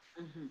saying,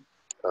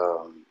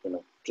 Mm-hmm.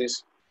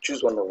 please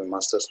choose one of the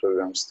master's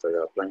programs that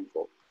you're applying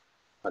for,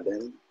 and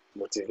then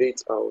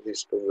motivate how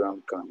this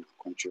program can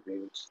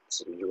contribute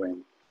to the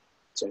UN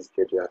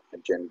 2030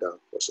 agenda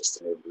for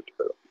sustainable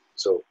development.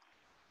 So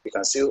you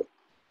can see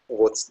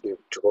what they've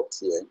dropped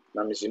here.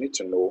 That means you need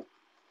to know,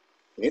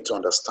 you need to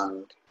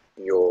understand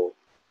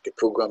the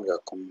program you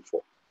are coming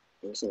for.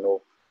 You need to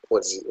know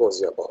what's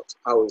it about,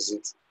 how is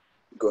it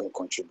going to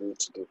contribute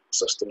to the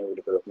sustainable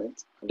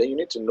development, and then you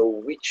need to know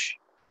which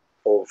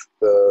of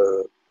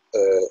the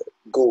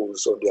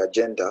goals of the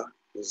agenda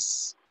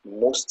is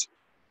most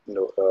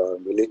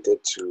related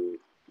to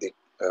the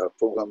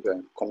program that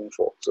I'm coming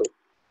for. So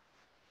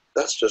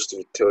that's just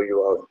to tell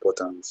you how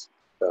important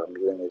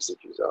UN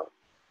SDGs are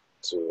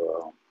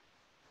to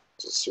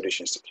the Swedish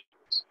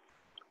institutions.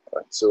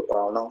 Right. So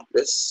now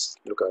let's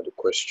look at the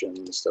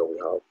questions that we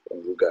have from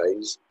you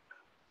guys.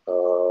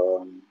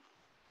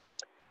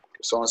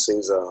 Someone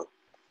says,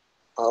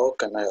 how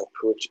can I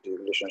approach the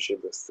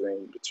relationship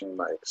between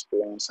my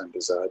experience and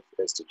desired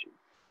SDG?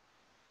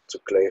 To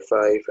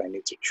clarify, if I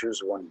need to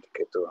choose one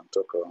indicator and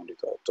talk around it,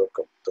 I'll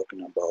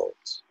talking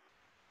about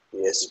the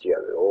SDG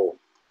as a whole.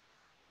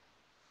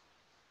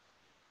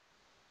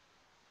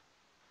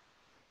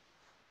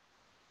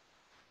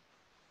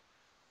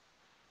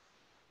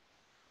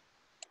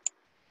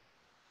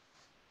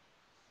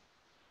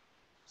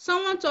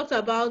 Someone talked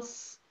about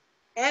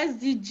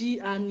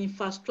SDG and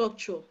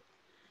infrastructure.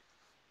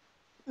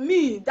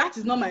 Me, that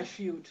is not my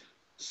field.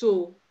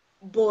 So,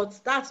 but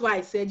that's why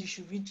I said you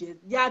should read it.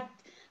 Yeah,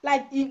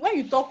 like when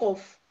you talk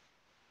of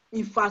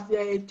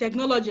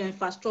technology and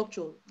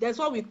infrastructure, there's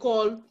what we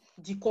call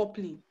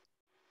decoupling.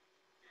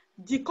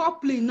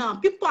 Decoupling now,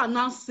 people are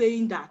now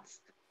saying that,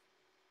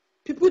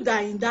 people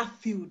that are in that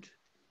field,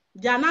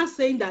 they are now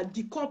saying that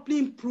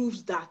decoupling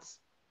proves that,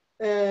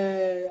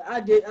 how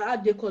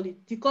they call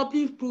it,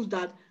 decoupling proves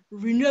that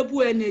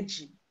renewable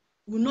energy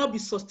will not be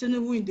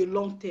sustainable in the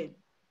long term.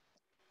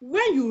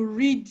 When you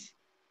read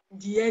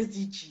the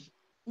SDG,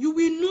 you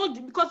will know,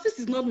 because this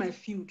is not my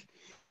field,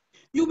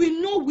 you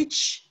will know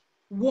which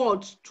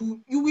words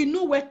you will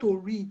know where to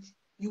read,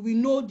 you will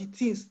know the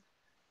things,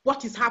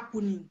 what is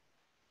happening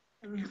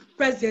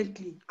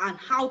presently, and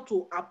how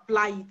to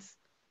apply it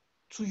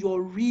to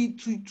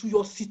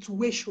your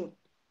situation.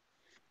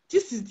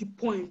 This is the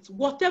point.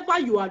 Whatever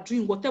you are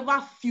doing,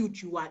 whatever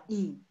field you are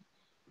in,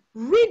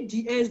 read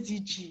the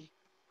SDG.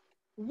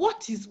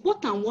 What is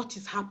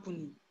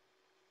happening?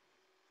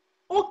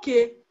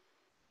 Okay,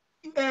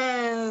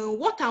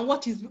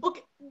 what is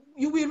okay?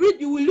 You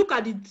will look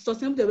at the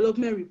Sustainable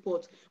Development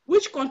Report.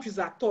 Which countries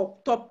are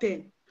top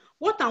 10?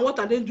 What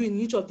are they doing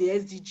in each of the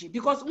SDG?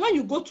 Because when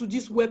you go to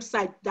this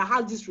website that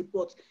has this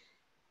report,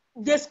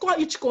 they score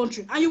each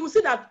country, and you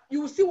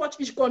will see what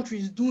each country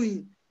is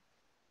doing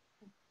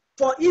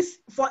for each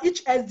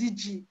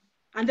SDG,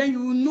 and then you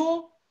will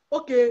know,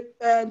 okay,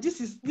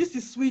 this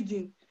is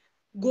Sweden.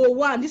 Go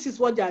 1, this is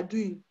what they are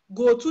doing.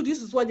 Go 2,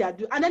 this is what they are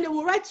doing, and then they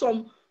will write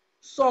some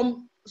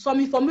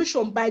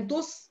information by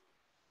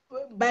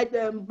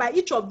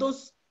each of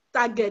those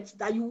targets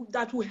that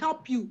will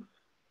help you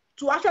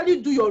to actually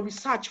do your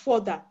research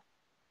further.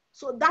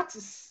 So that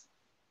is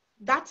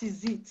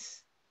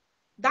it.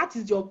 That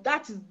is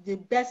the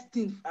best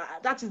thing.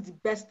 That is the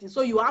best thing.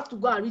 So you have to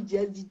go and read the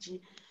SDG.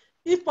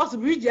 If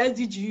possible, read the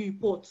SDG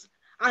report,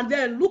 and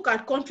then look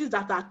at countries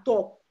that are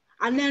top,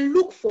 and then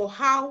look for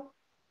how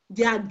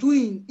they are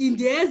doing in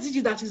the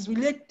SDG that is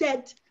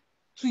related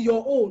to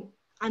your own,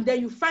 and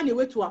then you find a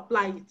way to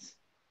apply it.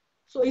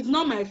 So it's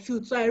not my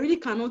field, so I really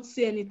cannot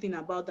say anything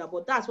about that,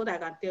 but that's what I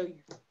can tell you.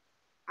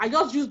 I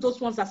just use those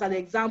ones as an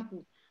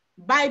example.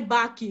 Buy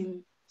back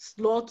in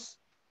slots,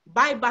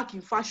 buy back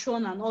in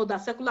fashion and all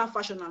that, secular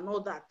fashion and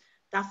all that.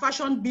 That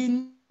fashion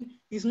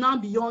is now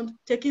beyond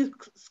taking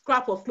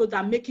scrap of clothes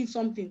and making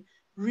something,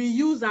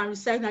 reuse and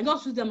recycle. I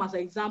just use them as an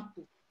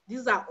example.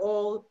 These are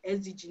all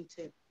SDG in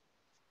 10.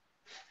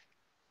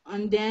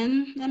 And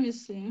then, let me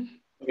see.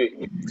 Okay,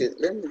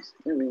 let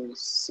me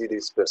see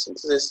this person.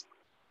 This is,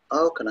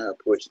 how can I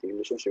approach the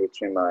relationship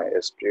between my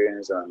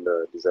experience and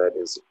desired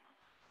SDG?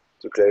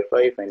 To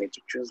clarify, if I need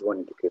to choose one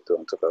indicator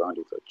and talk around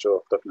it,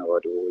 or talking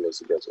about the whole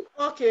SDG.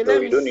 Okay, so let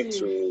you me don't see. need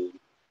to.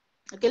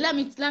 Okay,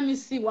 let me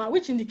see one.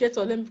 Which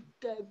indicator? Let me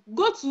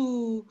go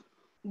to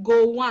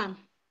Go 1.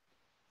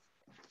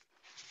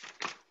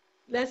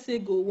 Let's say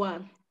Go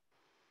 1.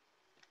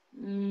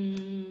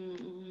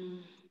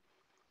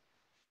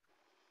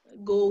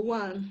 Go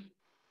 1.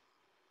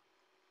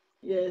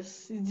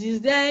 Yes, is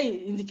there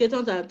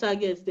indicators and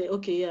targets there?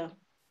 Okay, yeah.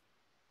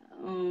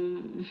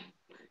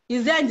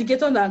 Is there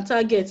indicators and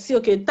targets? See,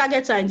 okay,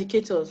 targets are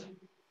indicators.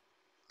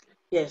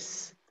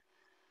 Yes.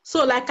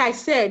 So, like I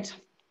said,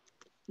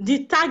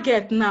 the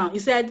target now, he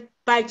said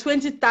by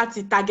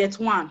 2030, target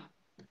 1.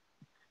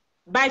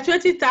 By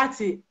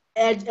 2030,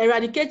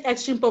 eradicate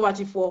extreme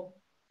poverty for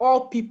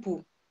all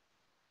people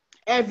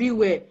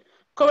everywhere,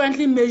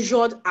 currently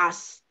measured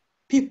as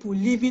people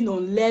living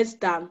on less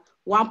than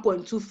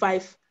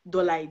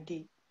 $1.25 a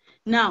day.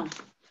 Now,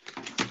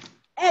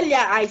 earlier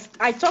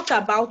I talked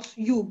about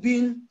you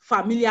being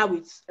familiar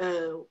with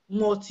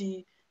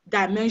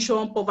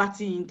multi-dimension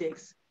poverty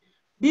index,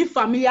 being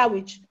familiar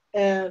with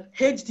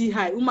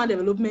HDI, Human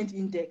Development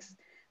Index,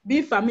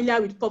 being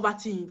familiar with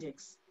poverty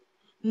index.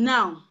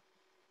 Now,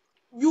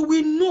 you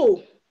will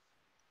know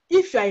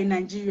if you are a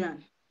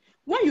Nigerian,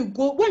 when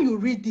you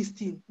read this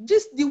thing,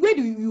 just the way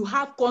you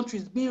have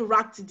countries being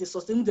ranked in the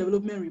Sustainable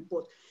Development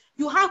Report,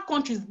 you have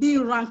countries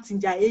being ranked in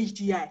their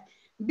HDI,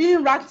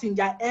 being ranked in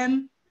their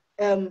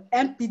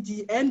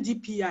MPD,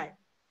 MDPI.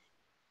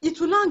 It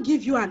will not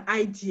give you an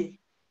idea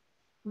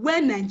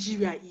where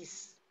Nigeria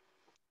is,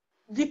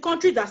 the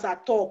country that are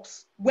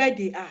tops, where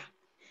they are.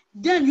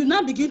 Then you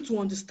now begin to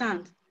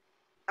understand,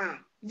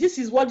 this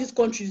is what this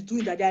country is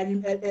doing, that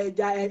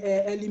they are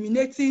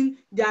eliminating,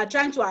 they are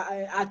trying to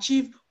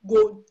achieve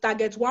goal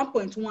target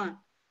 1.1.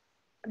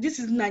 This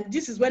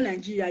is where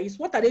Nigeria is.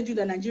 What are they doing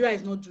that Nigeria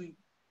is not doing?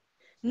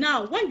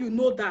 Now, when you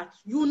know that,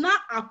 you now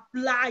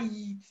apply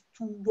it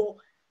to your,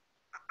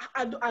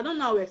 I don't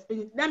know how to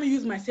explain it. Let me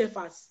use myself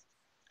as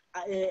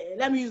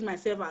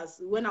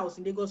when I was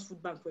in Lagos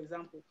Food Bank, for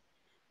example.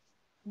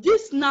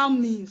 This now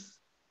means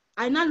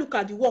I now look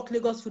at the work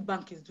Lagos Food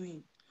Bank is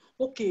doing.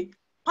 Okay,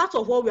 part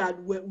of what we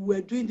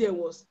were doing there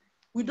was,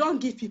 we don't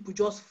give people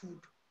just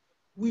food.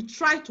 We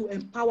try to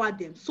empower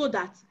them so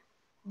that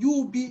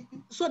you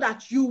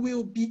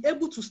will be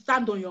able to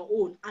stand on your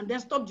own and then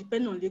stop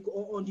depending on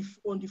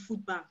the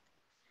food bank.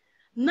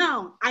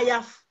 Now,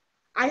 I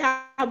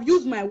have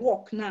used my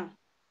work now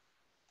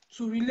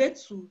to relate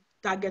to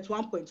target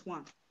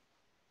 1.1.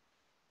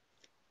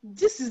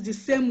 This is the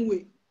same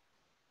way.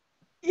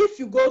 If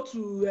you go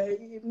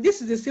to this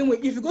is the same way.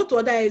 If you go to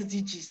other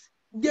SDGs,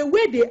 the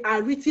way they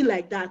are written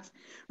like that,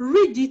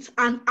 read it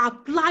and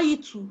apply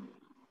it to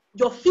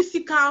your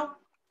physical,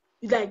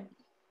 like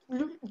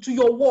to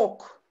your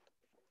work.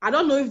 I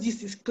don't know if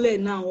this is clear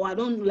now, or I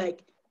don't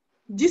like.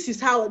 This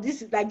is how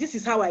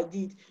I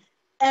did.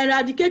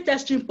 Eradicate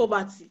extreme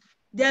poverty.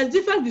 There's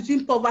difference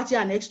between poverty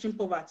and extreme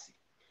poverty.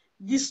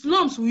 The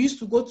slums we used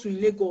to go to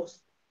in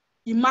Lagos,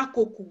 in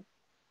Makoko,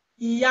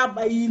 in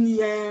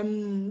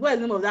what is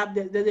the name of that?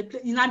 There's a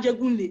place in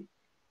Ajegunle.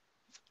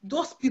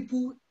 Those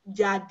people,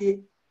 they are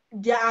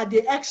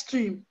the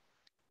extreme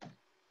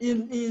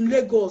in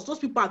Lagos. Those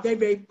people are very,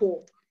 very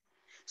poor.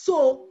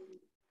 So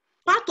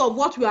part of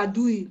what we are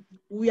doing,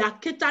 we are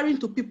catering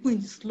to people in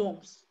the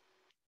slums.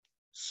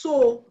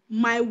 So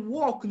my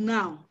work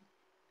now,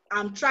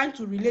 I'm trying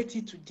to relate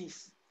it to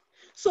this.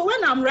 So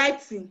when I'm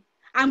writing,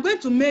 I'm going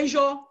to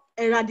measure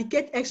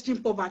eradicate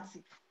extreme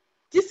poverty.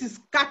 This is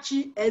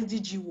catchy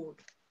SDG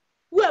word.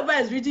 Whoever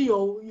is reading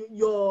your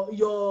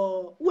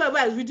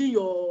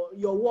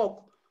work,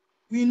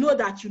 we know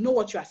that you know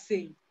what you are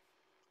saying.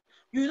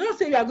 You don't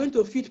say you are going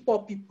to feed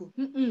poor people.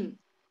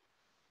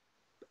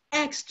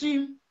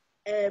 Extreme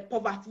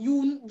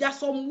poverty. There are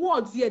some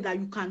words here that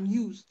you can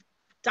use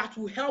that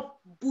will help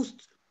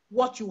boost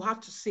what you have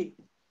to say.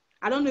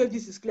 I don't know if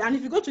this is clear. And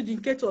if you go to the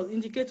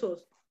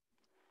indicators,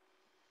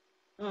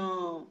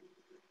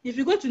 if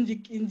you go to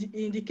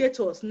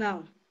indicators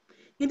now,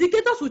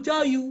 indicators will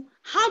tell you,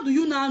 how do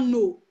you now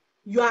know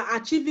you are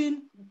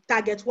achieving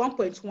target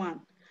 1.1?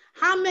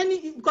 How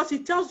many, because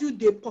it tells you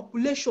the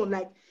population,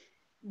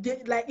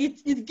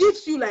 it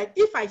gives you, like,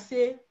 if I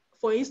say,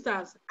 for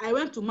instance, I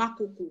went to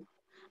Makoko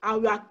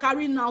and we are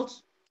carrying out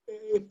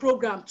a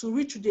program to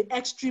reach the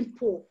extreme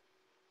poor.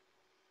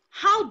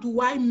 How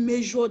do I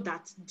measure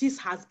that this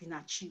has been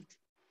achieved?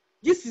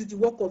 This is the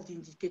work of the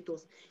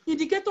indicators.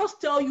 Indicators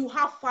tell you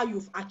how far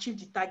you've achieved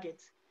the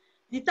target.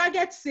 The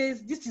target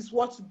says this is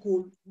what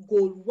goal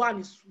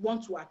one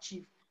want to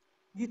achieve.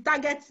 The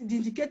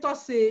indicator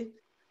say,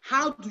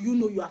 how do you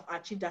know you have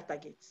achieved that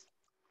target?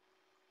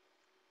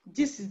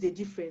 This is the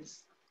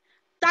difference.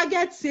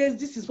 Target says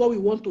this is what we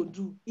want to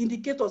do.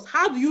 Indicators,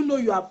 how do you know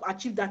you have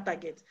achieved that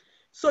target?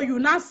 So you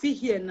now see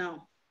here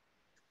now,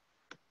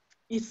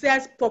 it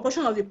says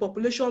proportion of the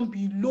population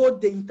below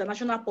the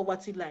international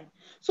poverty line.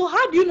 So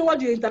how do you know what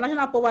the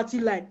international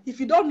poverty line, if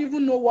you don't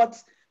even know what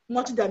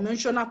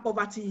multidimensional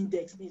poverty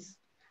index is?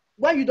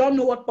 When you don't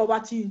know what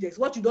poverty index,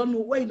 when you don't know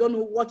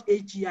what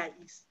HGI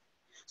is.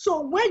 So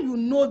when you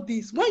know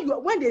this,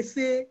 when they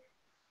say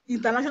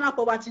international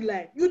poverty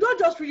line, you don't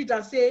just read it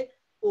and say,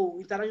 oh,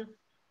 international.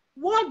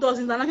 What does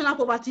international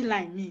poverty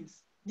line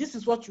means? This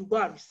is what you go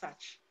and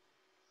research.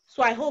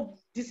 So I hope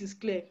this is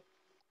clear.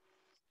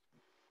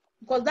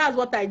 Because that's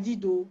what I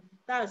did, though.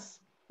 That's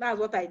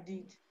what I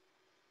did.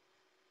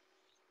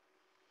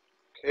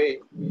 Okay.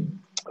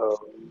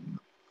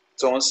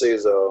 Someone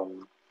says,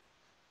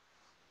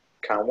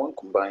 can one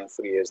combine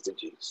 3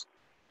 SDGs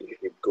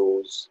if it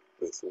goes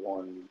with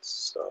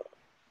one's?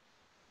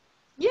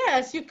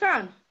 Yes, you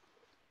can.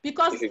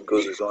 Because if it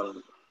goes with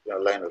one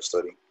line of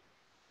study.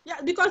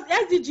 Yeah, because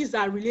SDGs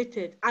are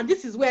related, and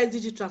this is where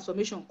SDG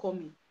transformation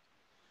comes in.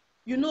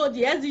 You know,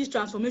 the SDG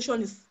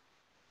transformation is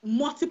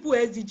multiple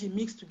SDG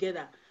mixed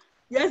together.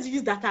 The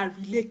SDGs that are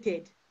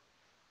related.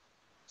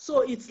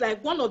 So it's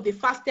like one of the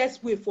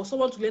fastest way for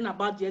someone to learn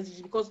about the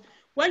SDGs, because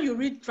when you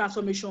read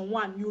Transformation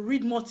 1, you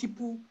read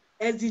multiple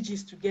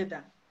SDGs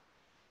together.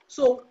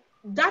 So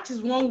that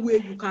is one way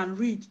you can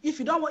read. If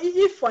you don't want,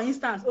 if for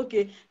instance,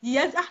 okay,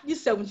 yes,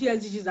 these 17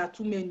 SDGs are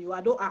too many.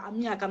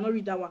 I cannot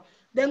read that one.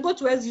 Then go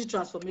to SDG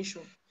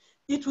transformation.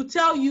 It will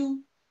tell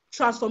you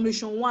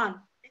Transformation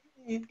 1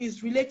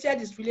 is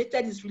related.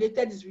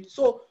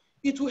 So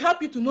it will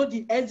help you to know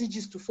the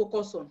SDGs to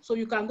focus on. So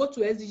you can go to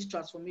SDG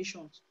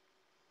transformations.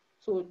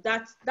 So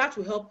that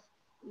will help.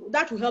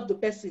 That will help the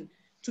person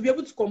to be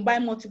able to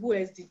combine multiple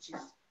SDGs.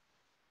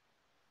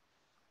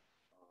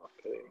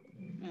 Okay.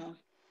 Yeah.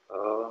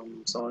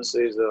 Someone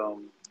says,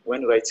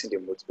 when writing the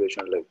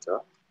motivation letter,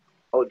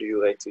 how do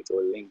you write it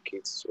or link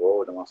it to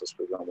all the master's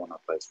program one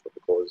applies for?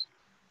 Because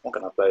one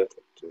can apply it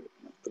to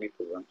 3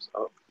 programs.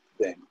 How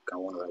then can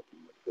one write the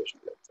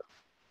motivation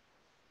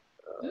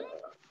letter?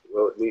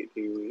 Well, the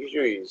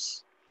issue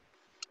is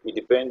it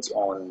depends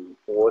on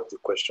what the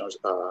questions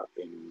are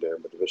in the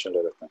motivation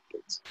letter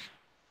template.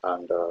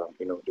 And,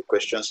 the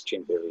questions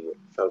change every year.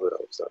 That's what I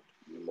observed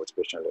in the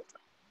motivation letter.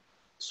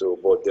 So,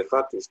 but the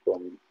fact is,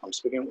 I'm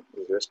speaking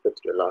with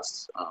respect to the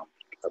last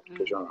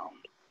application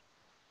round.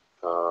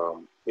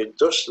 It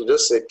just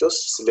said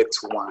just select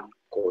one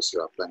course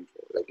you're applying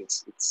for. Like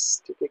it's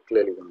stated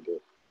clearly in the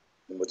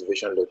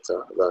motivation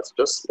letter that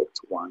just select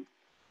one,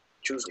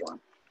 choose one.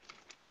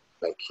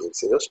 Like it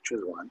says, just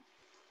choose one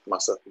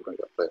master program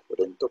you apply for,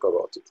 then talk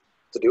about it.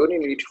 So they only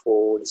need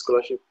for the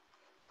scholarship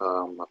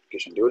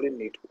application, they only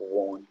need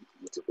one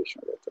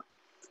motivation letter.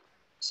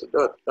 So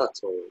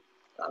that's all.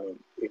 I mean,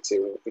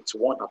 it's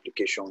one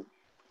application,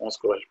 one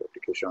scholarship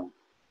application,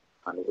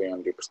 and when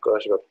on the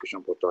scholarship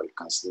application portal, you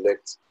can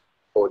select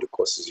all the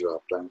courses you are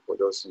applying for.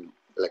 Just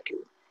like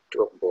a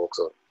Dropbox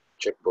or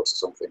checkbox or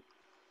something,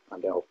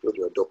 and then upload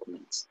your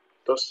documents.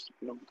 Just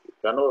you're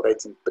not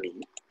writing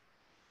 3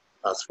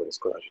 as for the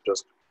scholarship,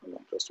 just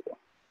one.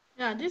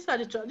 Yeah, these are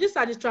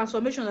the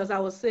transformations, as I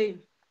was saying.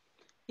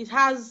 It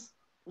has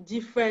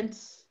different,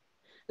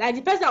 like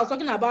the person I was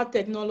talking about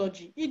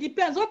technology. It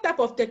depends. What type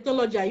of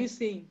technology are you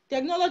saying?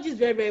 Technology is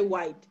very, very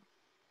wide.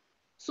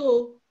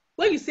 So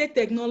when you say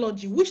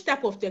technology, which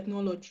type of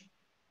technology?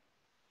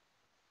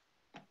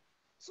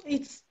 So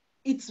it's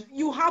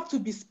you have to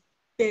be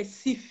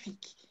specific.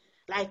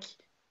 Like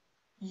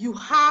you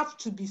have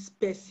to be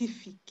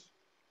specific.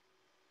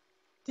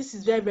 This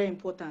is very, very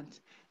important.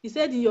 He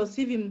said in your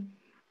CV,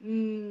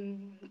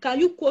 can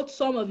you quote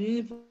some of the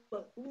UNICEF?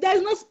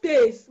 There's no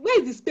space. Where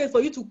is the space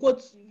for you to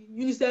quote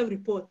UNICEF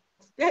report?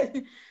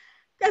 There's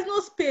no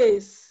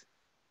space.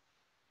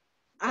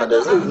 And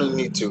there's no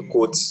need to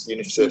quote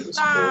UNICEF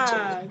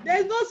report.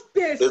 There's no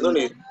space. There's no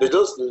need. They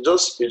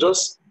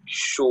just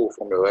show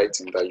from your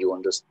writing that you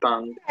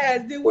understand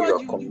where you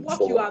are coming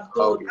from,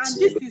 how it's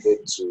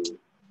related to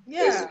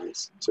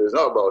SDGs. So it's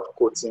not about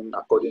quoting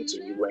according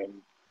to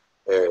UN.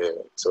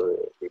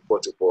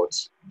 Report.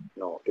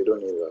 No, they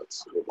don't need that.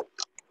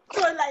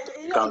 So like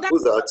you can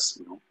put that.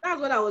 That's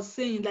what I was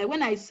saying. Like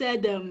when I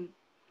said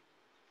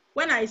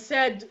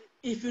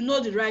if you know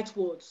the right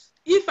words,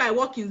 if I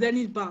work in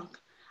Zenith Bank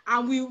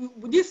and we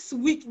this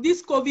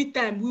COVID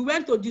time we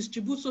went to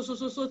distribute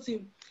so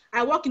team.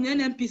 I work in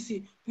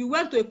NNPC. We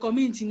went to a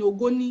community in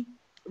Ogoni,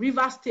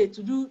 River State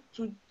to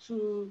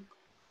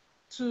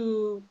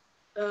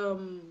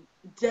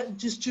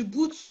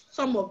distribute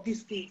some of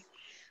these things.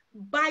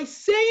 By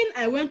saying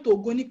I went to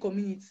Ogoni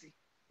community,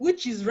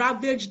 which is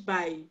ravaged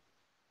by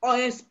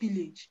oil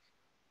spillage.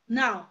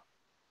 Now,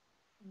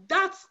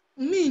 that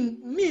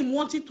me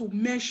wanting to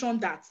mention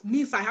that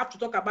means I have to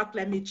talk about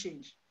climate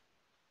change.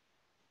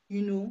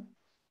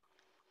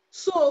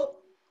 So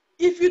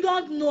if you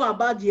don't know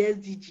about the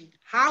SDG,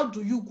 how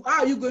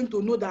are you going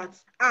to know that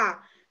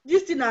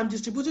this thing I'm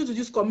distributing to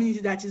this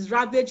community that is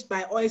ravaged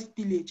by oil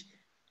spillage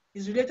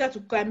is related to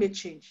climate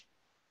change?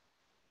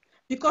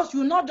 Because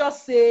you not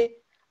just say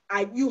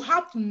you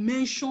have to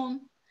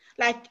mention,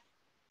 like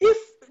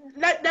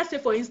let's say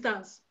for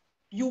instance,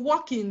 you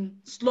work in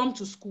slum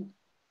to school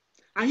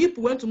and you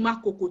went to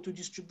Makoko to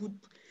distribute.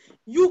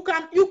 You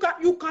can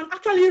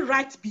actually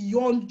write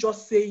beyond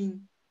just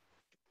saying.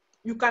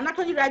 You can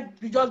actually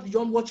write just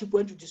beyond what you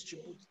went to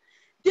distribute.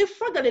 The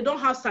fact that they don't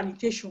have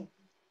sanitation,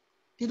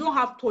 they don't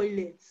have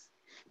toilets,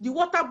 the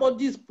water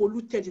body is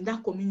polluted in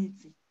that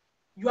community.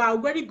 You are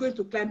already going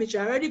to climate change. You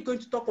are already going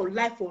to talk of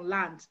life on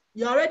land.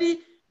 You are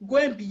already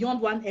going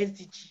beyond one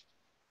SDG.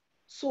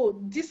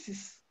 So this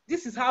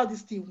is how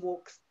this thing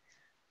works.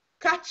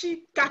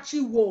 Catchy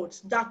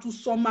words that will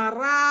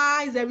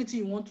summarize everything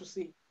you want to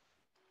say.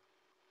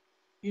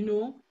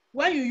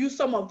 When you use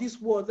some of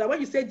these words, and when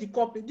you say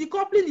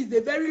decoupling is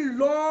a very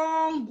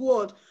long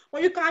word,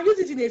 but you can use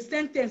it in a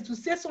sentence to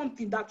say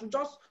something that will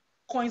just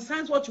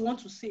coincide what you want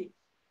to say.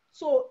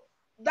 So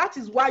that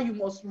is why you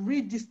must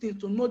read this thing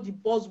to know the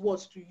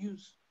buzzwords to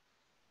use.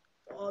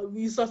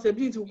 With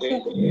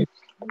sustainability,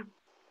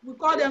 we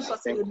call them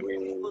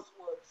sustainability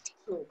buzzwords.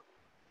 So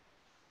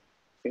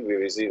I think we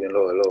received a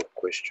lot of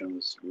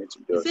questions.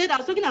 You said I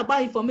was talking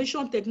about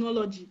information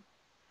technology.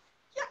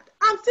 Yeah,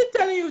 I'm still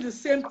telling you the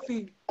same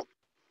thing.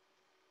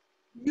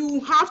 you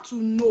have to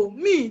know.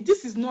 Me,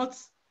 this is not,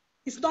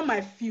 it's not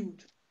my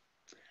field.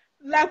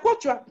 Like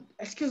what you are,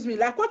 excuse me,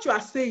 like what you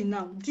are saying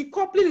now,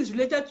 decoupling is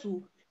related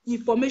to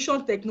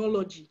information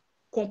technology,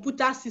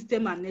 computer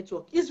system and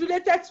network. It's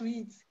related to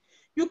it.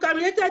 You can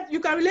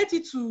relate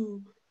it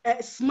to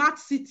smart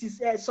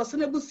cities,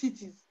 sustainable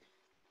cities.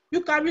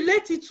 You can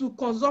relate it to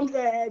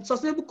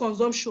sustainable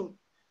consumption.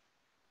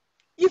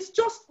 It's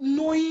just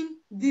knowing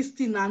this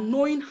thing and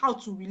knowing how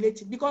to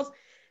relate it. Because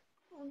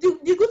the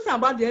good thing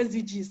about the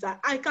SDGs is that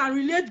I can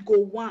relate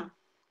goal 1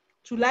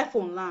 to life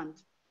on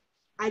land.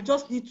 I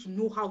just need to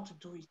know how to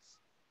do it.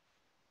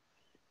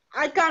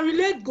 I can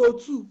relate goal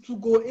 2 to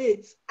goal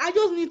 8. I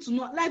just need to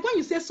know. Like when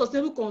you say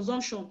sustainable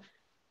consumption,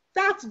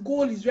 that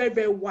goal is very,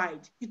 very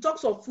wide. It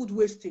talks of food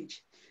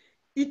wastage.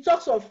 It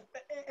talks of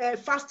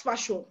fast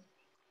fashion.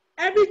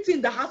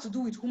 Everything that has to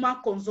do with human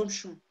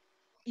consumption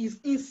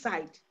is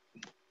inside.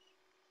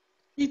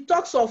 It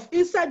talks of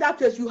inside that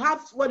place, you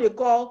have what they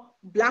call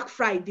Black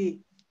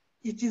Friday.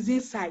 It is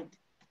inside.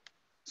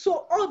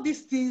 So all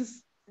these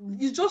things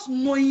is just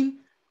knowing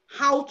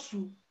how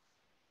to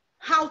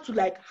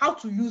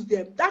use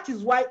them. That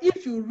is why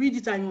if you read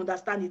it and you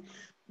understand it,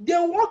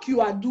 the work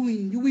you are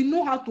doing, you will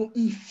know how to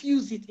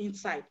infuse it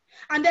inside.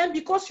 And then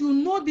because you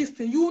know this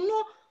thing, you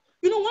know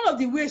one of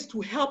the ways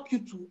to help you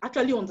to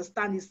actually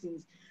understand these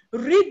things,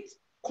 read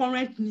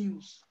current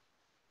news.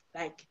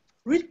 Like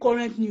read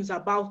current news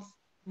about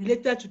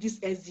related to these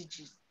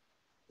SDGs.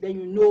 Then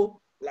you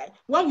know, like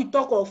when we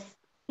talk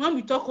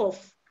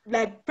of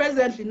like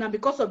presently now,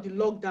 because of the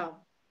lockdown,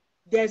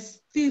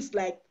 there's things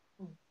like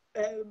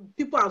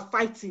people are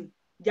fighting,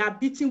 they are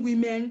beating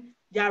women,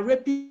 they are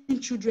raping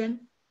children,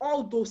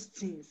 all those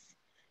things.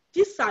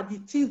 These are the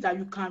things that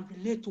you can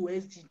relate to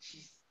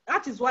SDGs.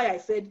 That is why I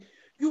said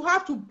you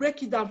have to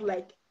break it down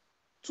like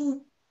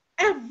to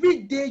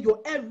your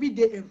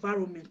everyday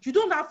environment. You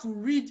don't have to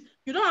read,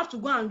 you don't have to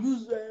go and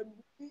use,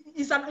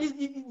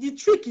 the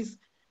trick is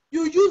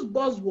you use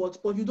buzzwords,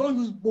 but you don't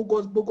use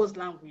bogus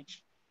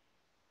language.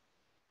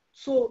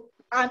 So,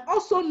 and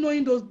also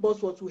knowing those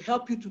buzzwords will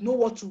help you to know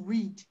what to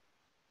read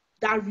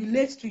that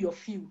relates to your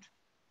field.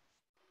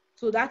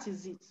 So that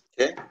is it.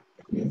 Okay.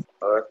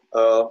 All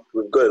right.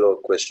 We've got a lot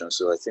of questions,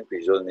 so I think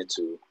we just need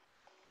to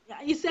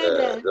You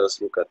said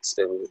just look at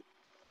every.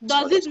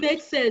 Does it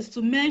make sense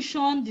to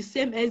mention the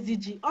same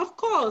SDG? Of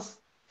course.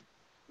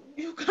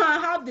 You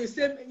can have the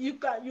same, you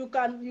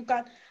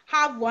can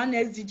have one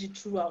SDG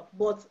throughout,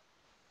 but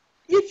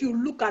if you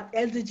look at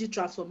SDG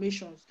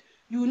transformations,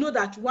 you know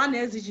that one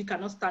SDG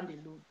cannot stand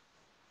alone.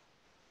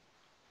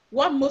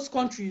 What most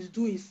countries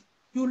do is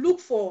you look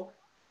for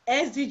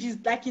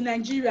SDGs, like in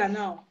Nigeria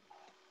now.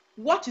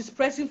 What is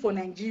pressing for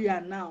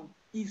Nigeria now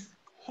is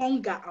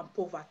hunger and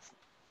poverty.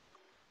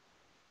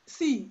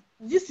 See,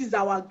 this is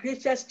our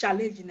greatest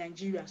challenge in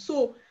Nigeria.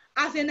 So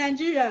as a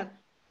Nigerian,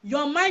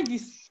 your mind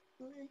is,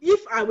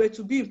 if I were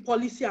to be in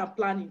policy and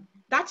planning,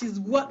 that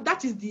is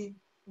the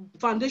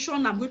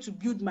foundation I'm going to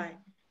build my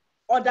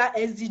other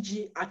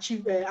SDG,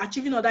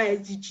 achieving other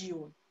SDG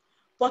on.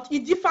 But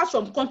it differs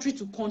from country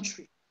to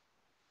country.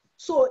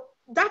 So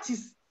that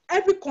is,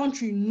 every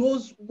country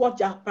knows what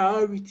their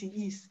priority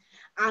is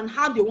and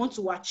how they want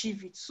to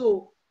achieve it.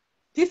 So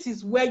this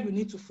is where you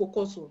need to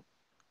focus on.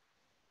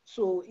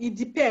 So it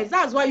depends.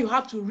 That's why you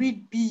have to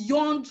read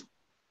beyond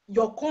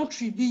your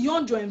country,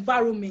 beyond your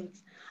environment,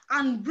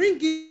 and bring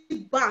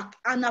it back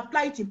and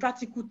apply it in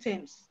practical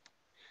terms.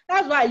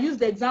 That's why I used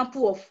the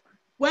example of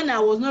when I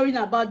was not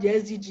reading about the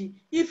SDG.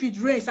 If it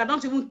rains, I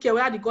don't even care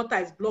whether the gutter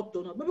is blocked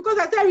or not. But because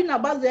I started reading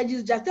about the SDGs,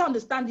 I started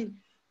understanding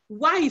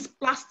why is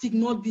plastic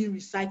not being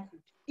recycled.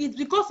 It's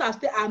because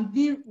I'm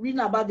reading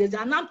about this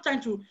and I'm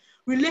trying to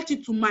relate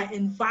it to my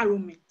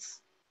environment.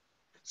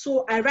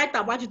 So I write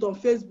about it on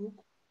Facebook,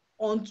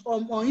 on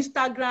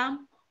Instagram,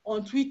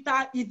 on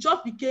Twitter. It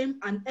just became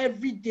an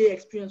everyday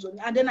experience.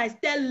 And then I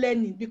started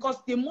learning,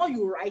 because the more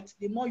you write,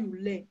 the more you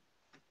learn.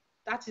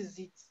 That is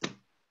it.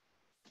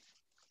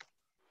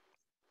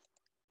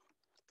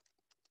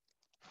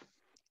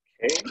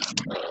 Okay.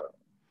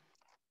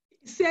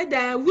 It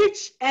said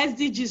which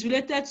SDG is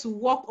related to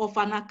work of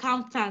an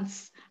account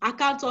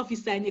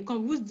officer in a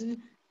company.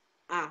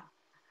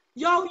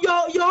 Your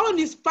own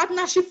is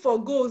partnership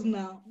for goals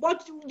now,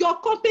 but your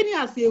company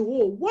as a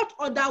whole, what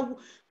other,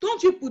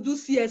 don't you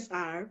produce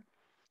CSR?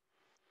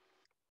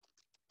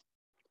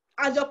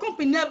 As your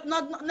company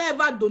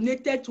never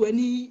donated to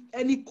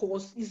any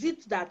cause, is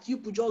it that you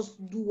could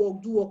just do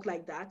work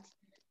like that?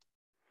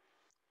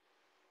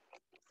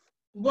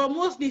 But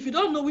mostly, if you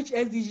don't know which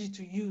SDG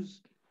to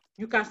use,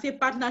 you can say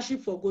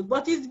partnership for goals.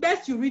 But it's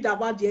best you read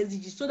about the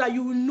SDG so that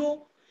you will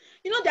know.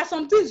 You know, there are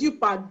some things you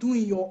can do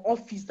in your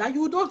office that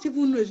you don't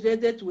even know is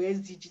related to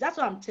SDG. That's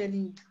what I'm telling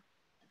you.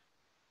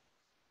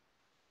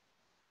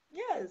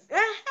 Yes.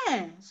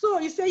 So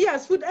you say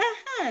yes, food.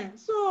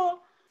 So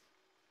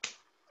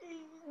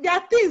there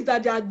are things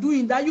that they are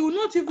doing that you will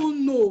not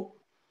even know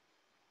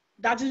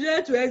that is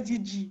related to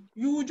SDG.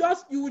 You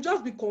will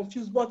just be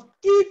confused. But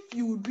if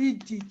you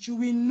read it, you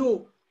will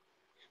know.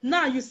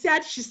 Now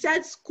she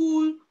said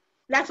school,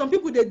 like some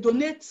people they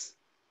donate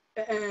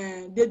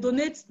they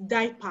donate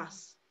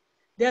diapers.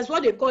 There's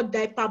what they call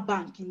diaper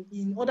bank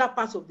in other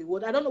parts of the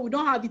world. I don't know, we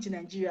don't have it in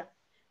Nigeria.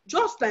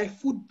 Just like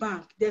food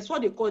bank, there's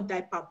what they call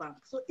diaper bank.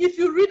 So if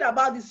you read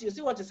about this, you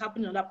see what is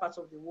happening in other parts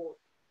of the world,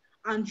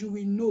 and you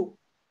will know.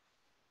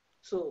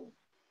 So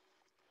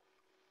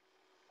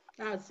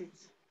that's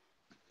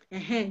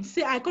it.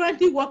 See, I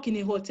currently work in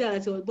a hotel,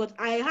 but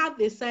I have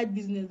a side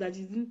business that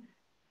is in.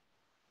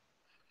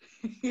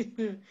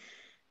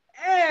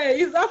 Hey,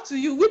 it's up to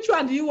you. Which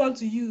one do you want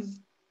to use?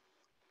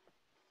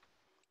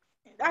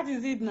 That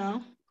is it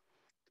now.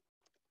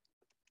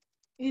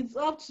 It's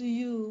up to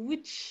you.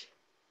 Which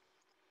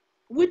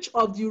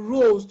of the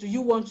roles do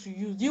you want to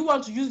use? Do you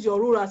want to use your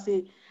role as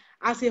a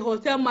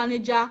hotel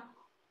manager,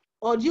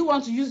 or do you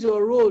want to use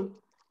your role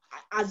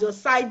as your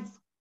side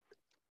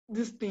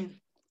this thing?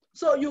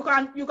 So you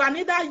can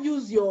either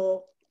use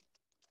your,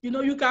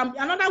 you can,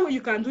 another way you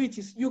can do it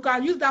is you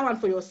can use that one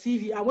for your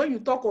CV, and when you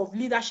talk of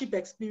leadership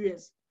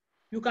experience,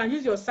 you can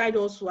use your side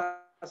also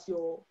as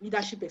your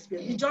leadership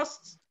experience. It's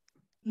just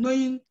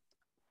knowing,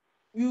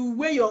 you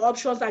weigh your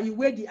options and you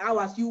weigh the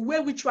hours, you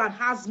weigh which one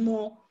has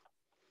more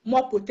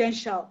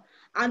potential,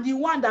 and the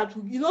one that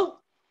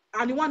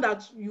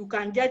you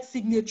can get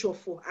signature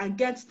for and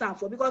get stamp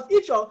for. Because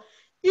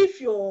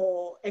if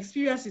your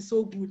experience is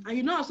so good and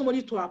you don't have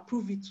somebody to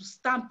approve it, to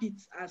stamp it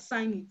and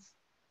sign it,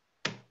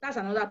 that's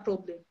another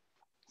problem.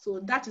 So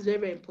that is very,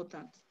 very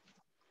important.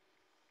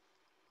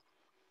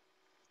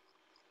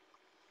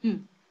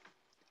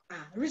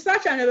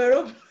 Research and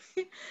development.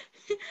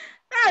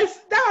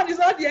 That one is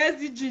all the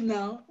SDG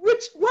now.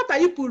 What are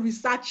you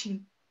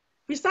researching?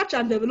 Research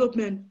and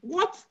development.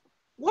 What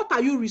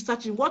are you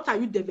researching? What are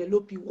you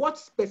developing? What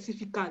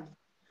specifically?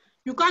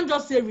 You can't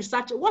just say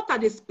research. What are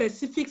the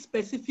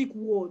specific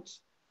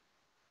words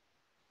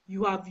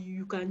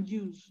you can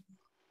use?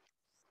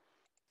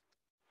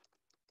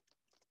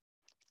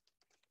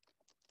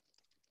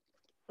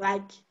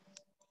 Like,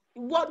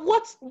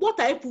 what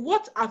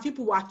have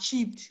people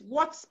achieved?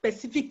 What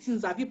specific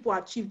things have people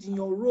achieved in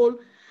your role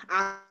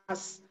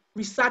as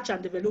research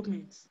and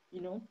development?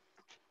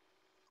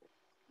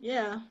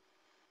 Yeah.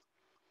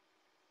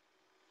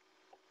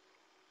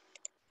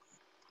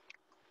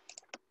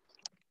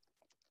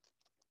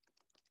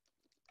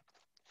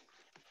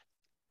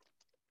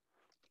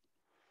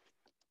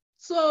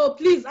 So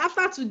please,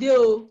 after today,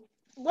 go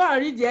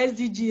and read the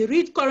SDG,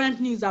 read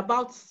current news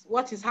about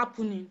what is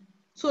happening,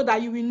 so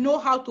that you will know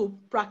how to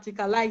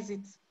practicalize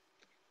it.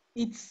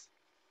 It's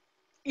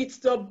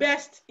the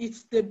best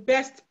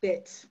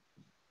bet.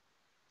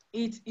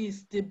 It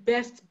is the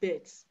best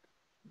bet.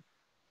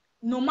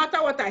 No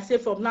matter what I say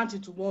from now to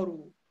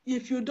tomorrow,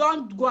 if you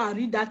don't go and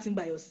read that thing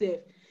by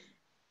yourself,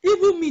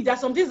 even me,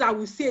 there's some things I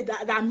will say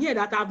that I'm here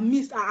that I've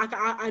missed.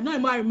 I don't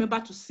even remember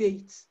to say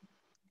it.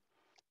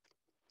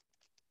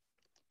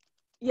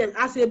 Yes,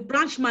 as a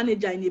branch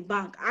manager in a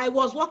bank, I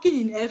was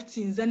working in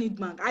FT in Zenith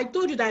Bank. I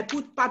told you that I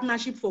put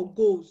partnership for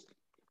goals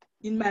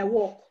in my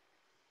work,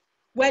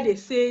 where they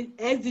say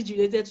SDG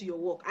related to your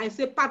work. I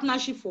say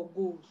partnership for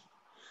goals.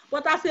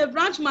 But as a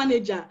branch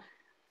manager,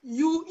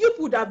 you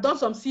would have done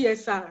some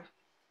CSR.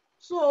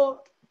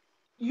 So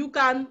you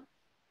can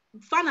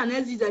find an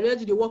SDG related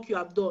to the work you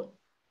have done.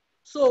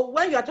 So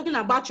when you are talking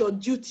about your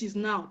duties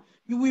now,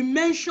 you will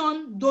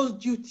mention those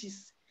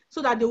duties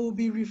so that they will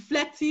be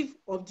reflective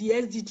of the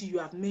SDG you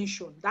have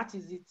mentioned. That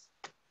is it.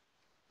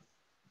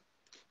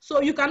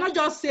 So you cannot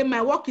just say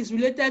my work is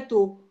related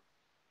to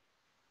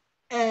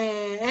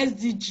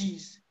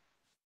SDGs.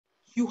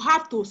 You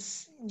have to,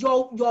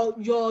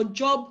 your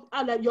job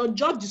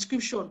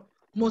description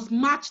must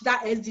match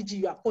that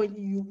SDG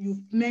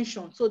you've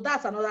mentioned. So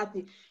that's another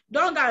thing.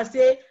 Don't go and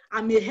say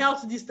I'm a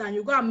health this time.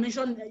 You go and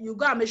mention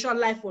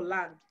life or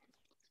land.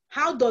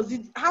 How does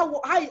it?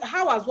 How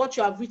has what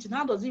you have written?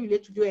 How does it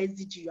relate to the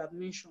SDG you have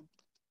mentioned?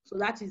 So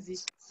that is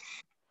it.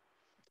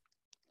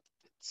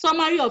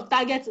 Summary of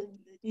target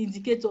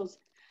indicators.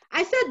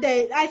 I said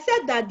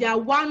that there are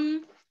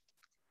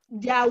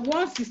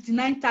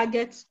 169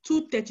 targets,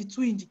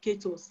 232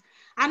 indicators,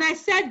 and I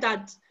said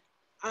that,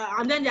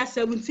 and then there are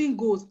 17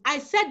 goals. I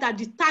said that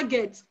the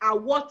targets are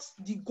what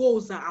the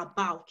goals are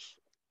about.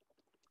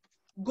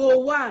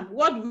 Goal 1,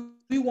 what do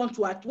we want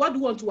to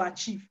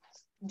achieve?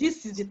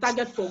 This is the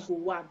target for goal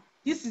 1.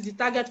 This is the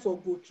target for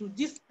goal 2.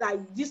 These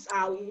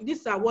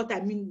are what I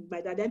mean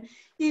by that. Then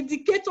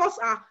indicators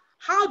are,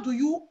 how do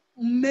you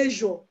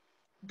measure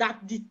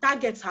that the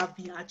targets have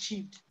been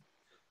achieved?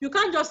 You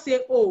can't just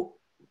say, oh,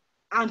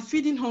 I'm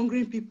feeding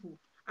hungry people.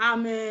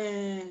 I'm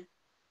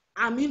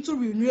into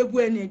renewable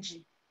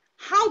energy.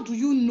 How do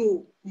you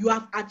know you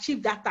have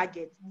achieved that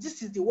target?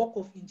 This is the work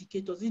of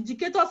indicators.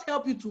 Indicators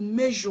help you to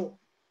measure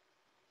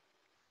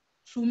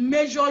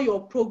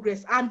your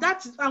progress. And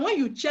when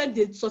you check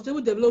the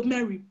Sustainable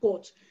Development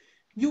Report,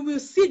 you will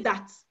see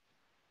that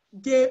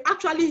they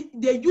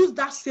use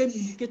that same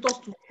indicators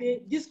to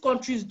say this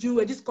country is doing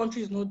well, this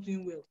country is not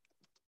doing well.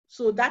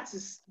 So that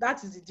is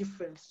the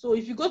difference. So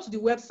if you go to the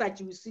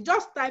website, you will see,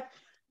 just type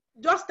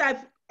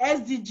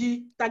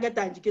SDG target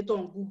indicator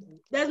on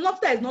Google. There's nothing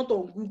that is not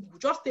on Google.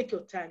 Just take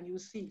your time, you will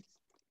see it.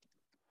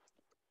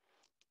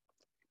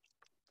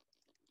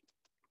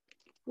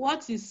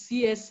 What is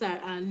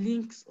CSR and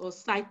links or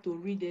site to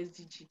read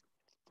SDG?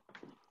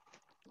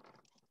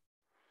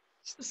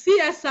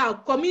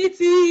 CSR,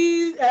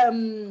 community,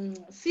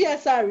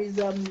 CSR is,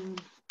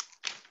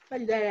 how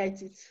did I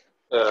write it?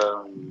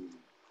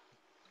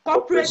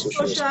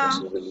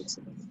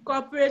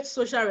 Corporate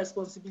social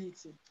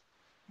responsibility.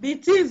 The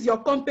things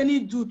your company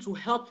do to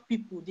help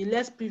people, the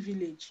less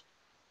privileged.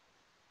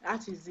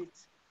 That is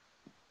it.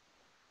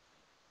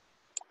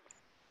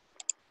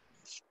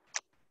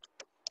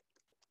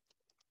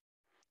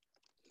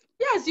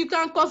 Yes, you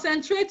can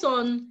concentrate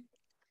on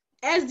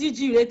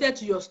SDG related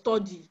to your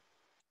study.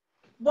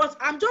 But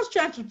I'm just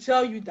trying to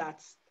tell you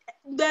that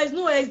there is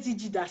no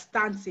SDG that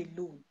stands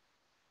alone.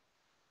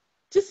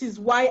 This is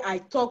why I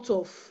talked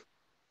of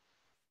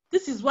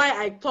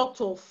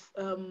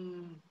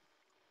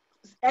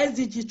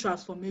SDG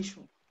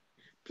transformation.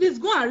 Please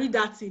go and read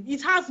that thing.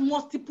 It has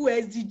multiple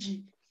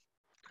SDG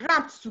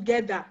wrapped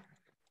together.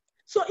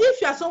 So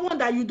if you are someone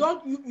that you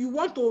don't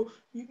want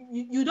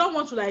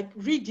to like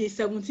read the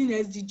 17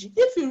 SDG,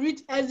 if you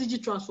read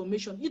SDG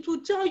transformation, it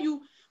will tell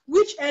you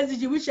which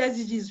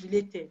SDG is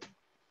related.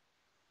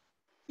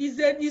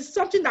 Is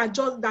something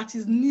that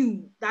is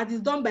new, that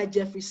is done by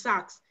Jeffrey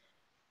Sachs,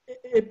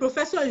 a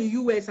professor in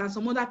US, and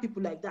some other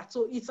people like that.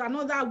 So it's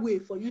another way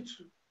for you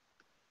to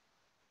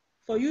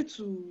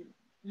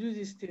do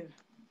this thing.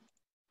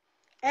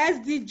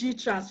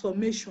 SDG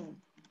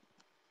transformation.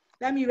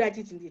 Let me write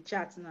it in the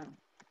chat now.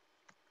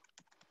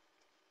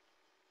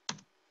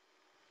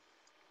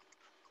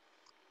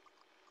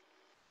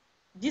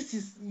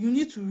 You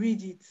need to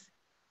read it.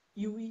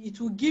 It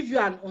will give you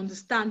an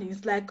understanding.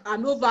 It's like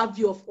an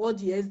overview of all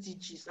the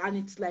SDGs, and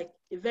it's like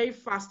a very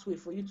fast way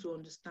for you to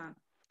understand.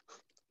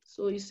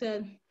 So he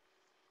said,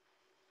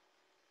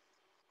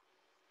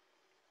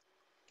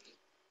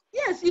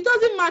 yes, it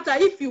doesn't matter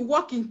if you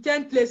work in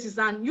 10 places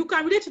and you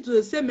can relate it to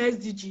the same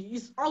SDG.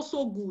 It's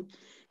also good.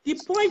 The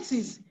point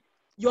is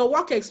your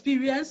work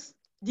experience,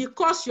 the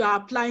course you are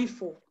applying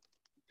for,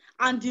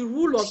 and the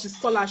rule of the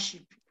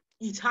scholarship.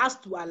 It has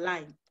to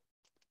align.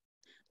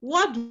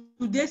 What do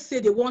they say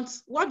they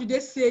want? What do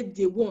they say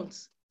they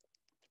want?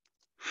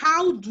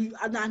 How do you,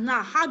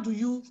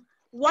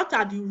 what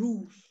are the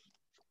rules?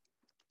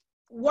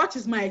 What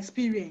is my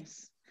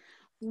experience?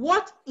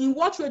 In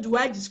what way do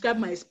I describe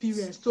my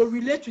experience to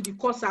relate to the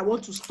course I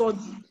want to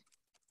study?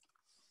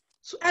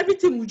 So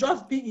everything will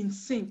just be in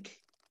sync.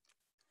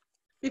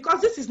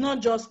 Because this is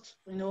not just,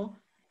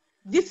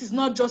 this is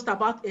not just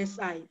about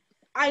SI.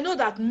 I know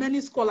that many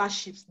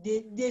scholarships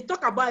they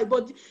talk about it,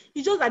 but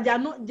it's just that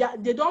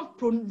they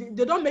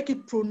don't make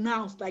it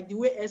pronounced like the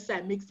way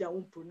SI makes their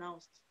own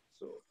pronounced.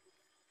 So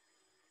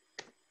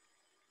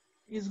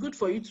it's good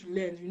for you to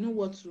learn. You know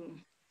what to,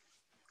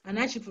 and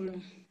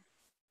actually,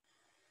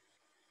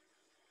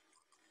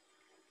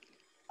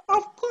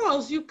 of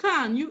course you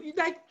can. You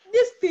like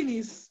this thing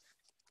is,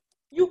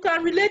 you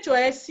can relate your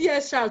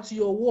CSR to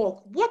your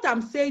work. What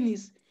I'm saying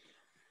is,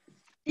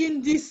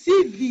 in the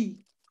CV,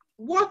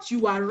 what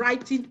you are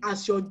writing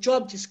as your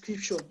job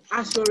description,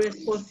 as your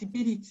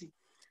responsibility,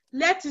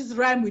 let it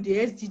rhyme with the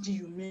SDG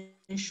you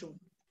mentioned.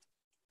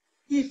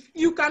 If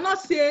you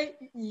cannot say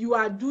you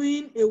are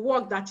doing a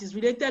work that is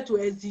related to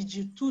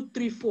SDG 2,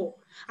 3, 4,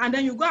 and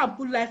then you go and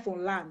put life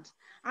on land,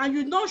 and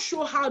you don't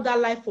show how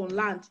that life on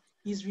land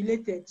is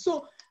related.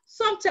 So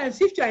sometimes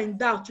if you are in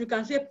doubt, you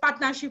can say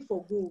partnership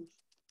for goals.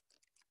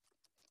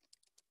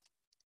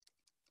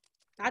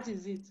 That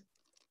is it.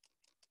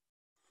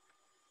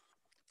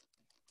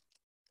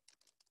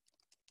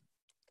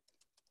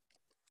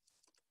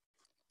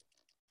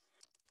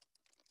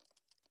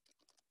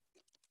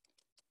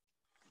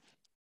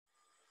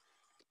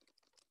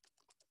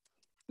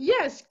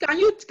 Yes, can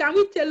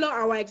we tailor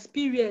our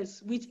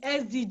experience with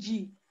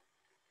SDG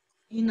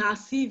in our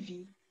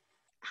CV?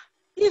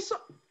 I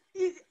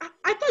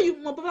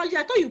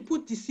thought you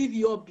put the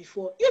CV up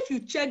before. If you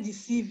check the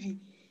CV,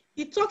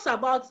 it talks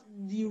about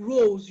the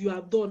roles you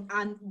have done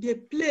and the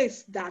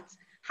place that,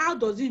 how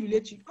does it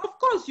relate to you? Of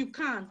course you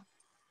can.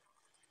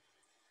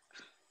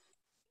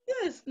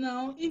 Yes,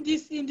 now in the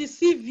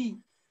CV.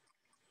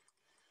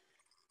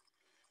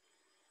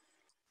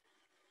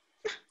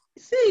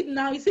 See it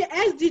now, it says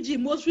SDG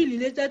mostly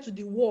related to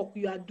the work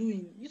you are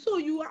doing. So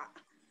you are,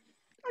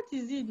 that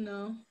is it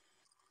now.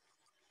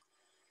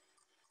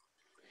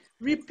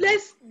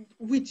 Replace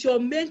with your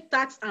main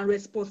tasks and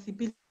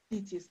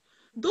responsibilities.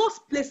 Those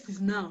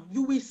places now,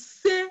 you will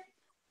say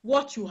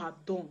what you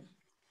have done.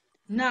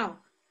 Now,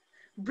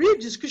 brief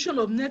description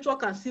of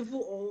network and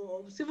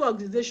civil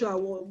organization,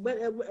 or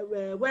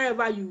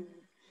wherever you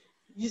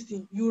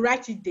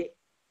write it there.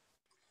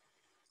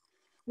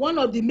 One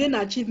of the main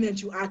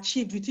achievements you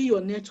achieved within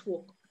your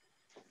network.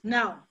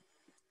 Now,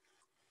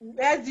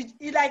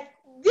 like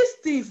these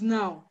things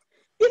now,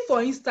 if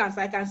for instance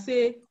I can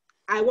say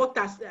I work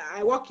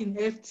in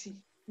FT.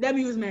 Let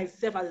me use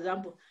myself as an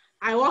example.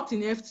 I worked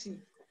in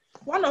FT.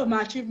 One of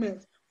my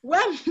achievements,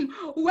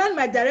 when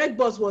my direct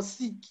boss was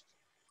sick,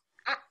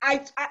 I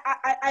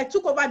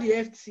took over the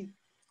FT.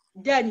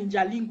 Then in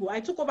Jalingo,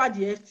 I took over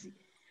the FT.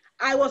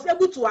 I was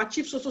able to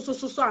achieve so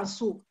and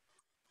so.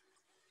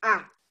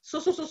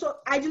 So.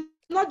 I did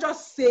not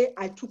just say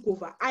I took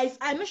over. I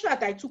mentioned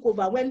that I took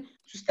over when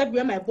to step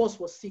when my boss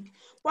was sick.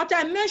 But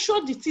I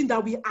mentioned the thing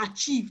that we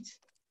achieved.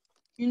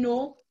 You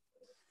know,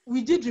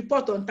 we did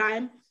report on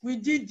time. We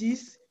did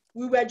this.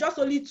 We were just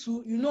only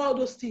 2. You know, all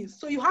those things.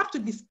 So you have to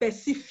be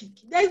specific.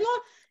 There's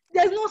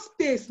no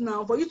space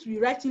now for you to be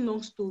writing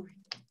long story.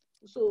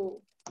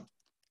 So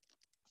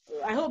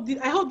I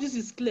hope this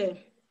is clear.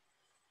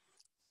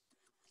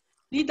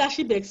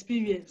 Leadership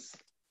experience.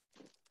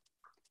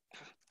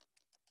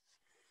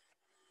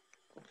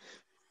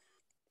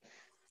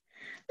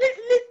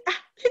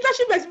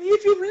 Leadership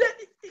experience.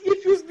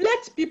 If you've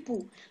led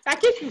people,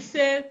 like if you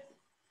say,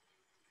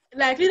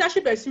 like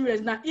leadership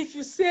experience now, if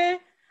you say,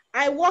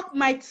 I work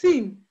my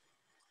team,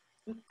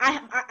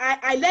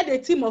 I led a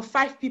team of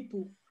 5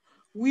 people.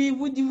 We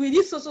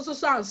did so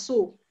and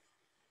so.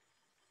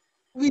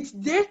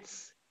 With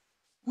dates,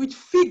 with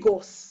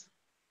figures.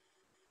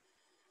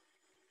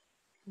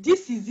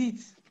 This is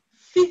it.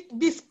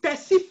 Be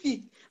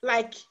specific.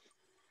 Like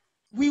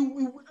we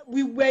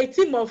were a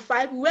team of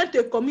 5. We went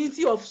to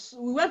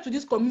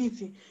this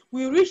community.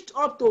 We reached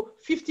up to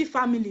 50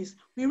 families.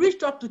 We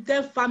reached up to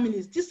 10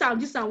 families. This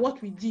and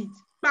what we did.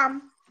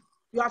 Bam.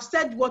 You have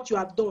said what you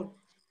have done.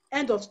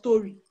 End of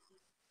story.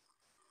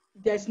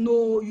 There's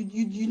no,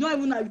 you don't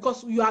even know,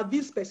 because you have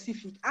been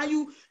specific.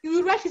 And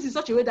you write it in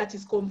such a way that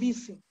is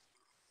convincing.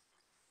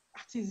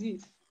 That is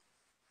it.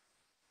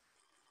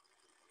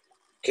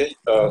 Okay,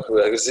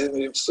 we are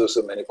receiving so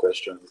many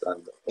questions,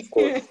 and of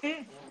course,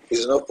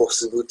 it's not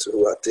possible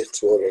to attend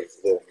to all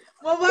of them.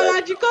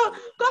 Mobalaji, come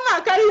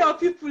and carry your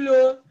people,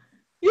 oh.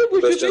 You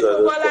should be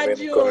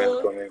Mobalaji,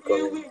 oh.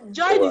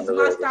 Join this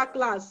master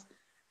class.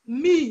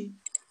 Me,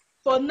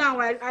 for now,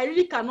 I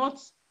really cannot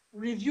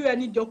review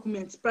any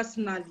documents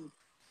personally,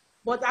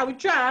 but I will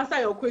try and answer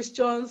your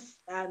questions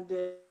and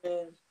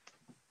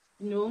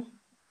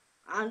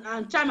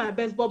and try my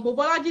best. But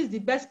Mobalaji is the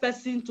best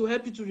person to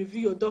help you to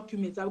review your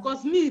documents,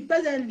 because me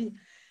presently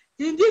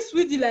in this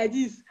Swedish like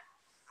this,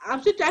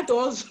 I'm still trying to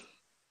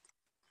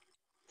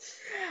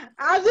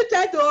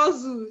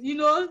hustle. You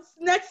know,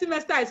 next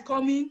semester is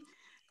coming.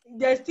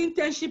 There's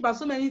internship and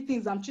so many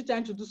things I'm still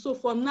trying to do. So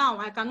for now,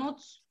 I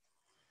can't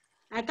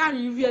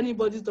review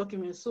anybody's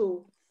documents.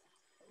 So,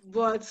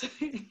 but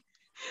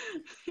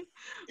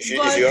if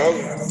you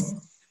have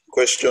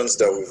questions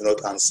that we've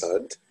not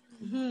answered,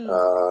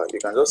 you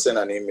can just send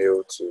an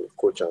email to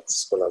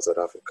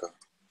coach@Scholars.Africa.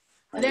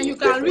 And then you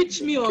can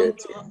reach me on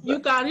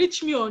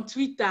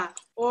Twitter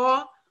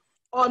or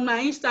on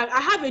my Instagram.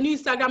 I have a new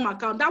Instagram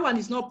account. That one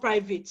is not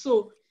private,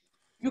 so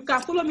you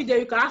can follow me there.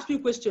 You can ask me a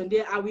question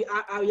there. I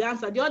will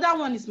answer. The other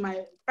one is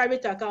my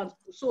private account.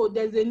 So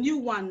there's a new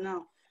one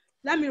now.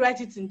 Let me write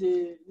it in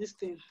this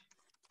thing.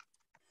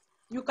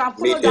 You can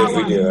follow that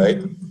one. Day,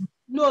 right?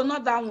 No,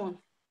 not that one.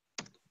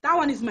 That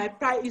one is my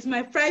private.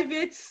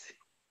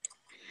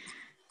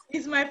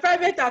 It's my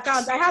private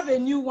account. I have a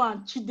new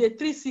one, Chide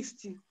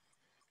 360.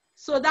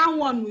 So that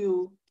one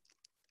will.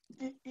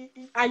 You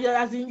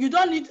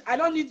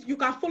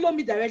can follow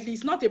me directly.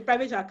 It's not a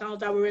private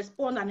account. I will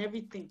respond and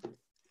everything.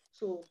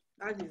 So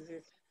that is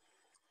it.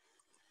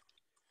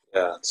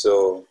 Yeah.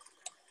 So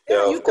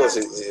of course.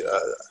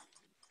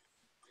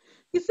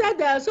 He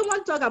said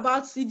someone talk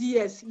about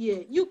CDS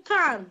here. You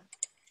can.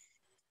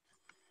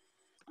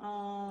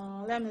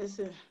 Let me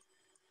see.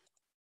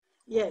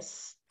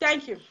 Yes.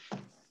 Thank you.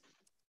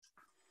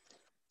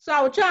 So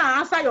I will try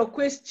and answer your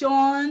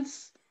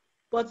questions,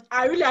 but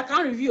I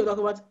can't review your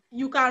document. But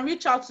you can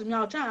reach out to me.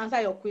 I'll try and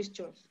answer your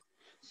questions.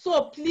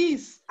 So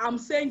please, I'm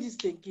saying this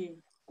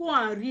again. Go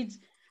and read.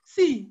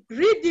 See,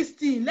 read this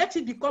thing. Let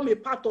it become a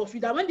part of you.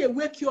 That when they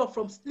wake you up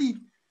from sleep,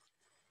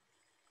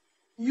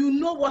 you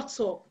know what's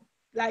up.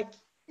 Like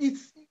you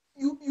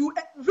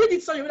read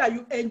it so that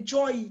you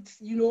enjoy it.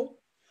 You know,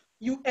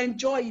 you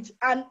enjoy it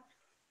and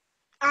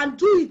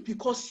do it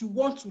because you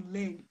want to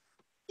learn.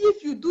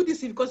 If you do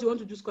this because you want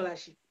to do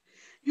scholarship,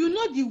 you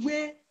know the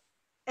way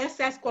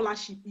SI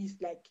scholarship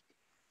is like.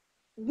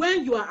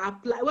 When you are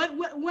applying,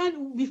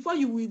 when before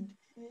you would,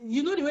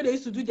 you know the way they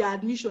used to do their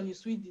admission in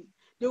Sweden.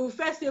 They will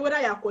first say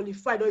whether you are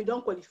qualified or you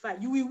don't qualify.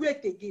 You will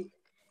wait again.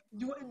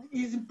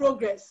 It's in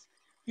progress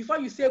before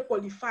you say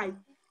qualified.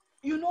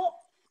 You know,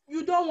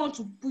 you don't want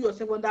to put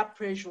yourself under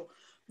pressure.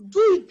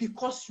 Do it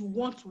because you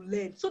want to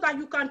learn, so that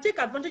you can take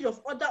advantage of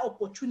other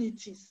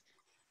opportunities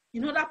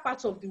in other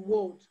parts of the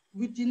world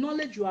with the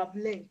knowledge you have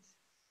learned.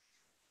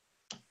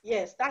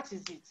 Yes, that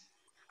is it.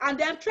 And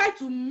then try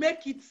to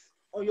make it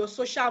on your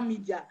social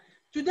media.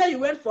 Today you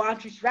went for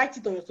outreach, write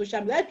it on your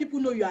social media. Let people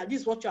know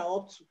this is what you are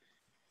up to.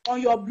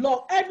 On your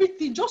blog,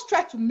 everything, just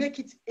try to make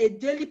it a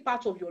daily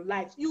part of your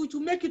life. To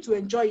make you to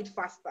enjoy it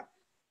faster.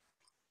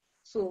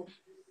 So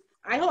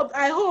I hope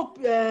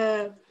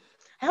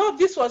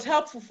this was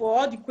helpful for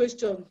all the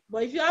questions.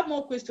 But if you have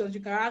more questions,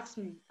 you can ask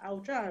me. I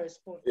will try and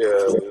respond.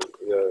 Yeah,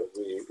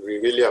 we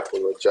really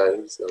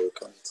apologize that we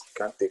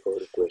can't take all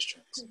the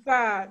questions.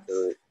 But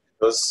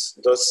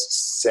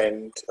just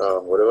send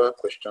whatever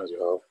questions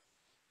you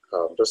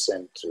have. Just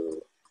send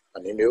to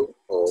an email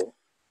or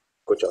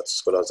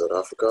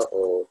coach@Scholars.Africa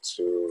or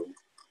to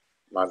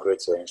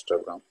Margaret's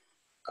Instagram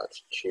at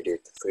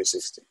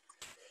Chide360.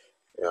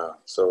 Yeah,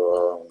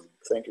 so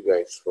thank you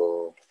guys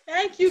for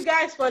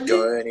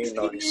joining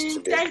us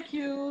today. Thank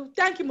you,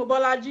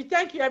 Mobolaji.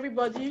 Thank you,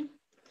 everybody,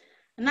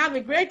 and have a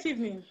great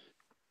evening.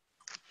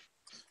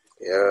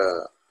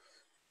 Yeah,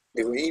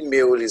 the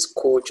email is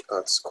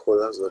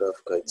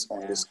coach@Scholars.Africa. It's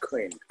on the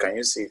screen. Can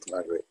you see it,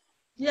 Margaret?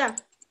 Yeah.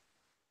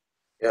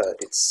 Yeah,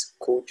 it's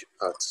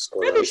coach@Scholars.Africa.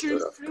 Maybe you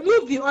should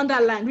remove the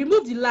underline.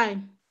 Remove the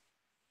line.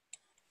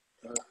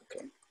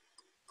 Okay.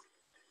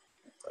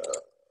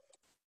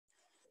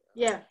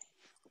 Yeah.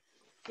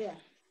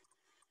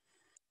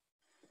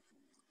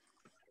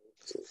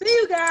 See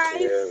you guys.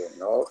 Clear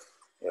enough.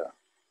 Yeah.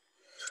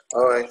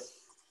 All right.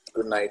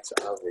 Good night.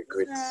 Have a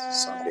great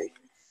Sunday.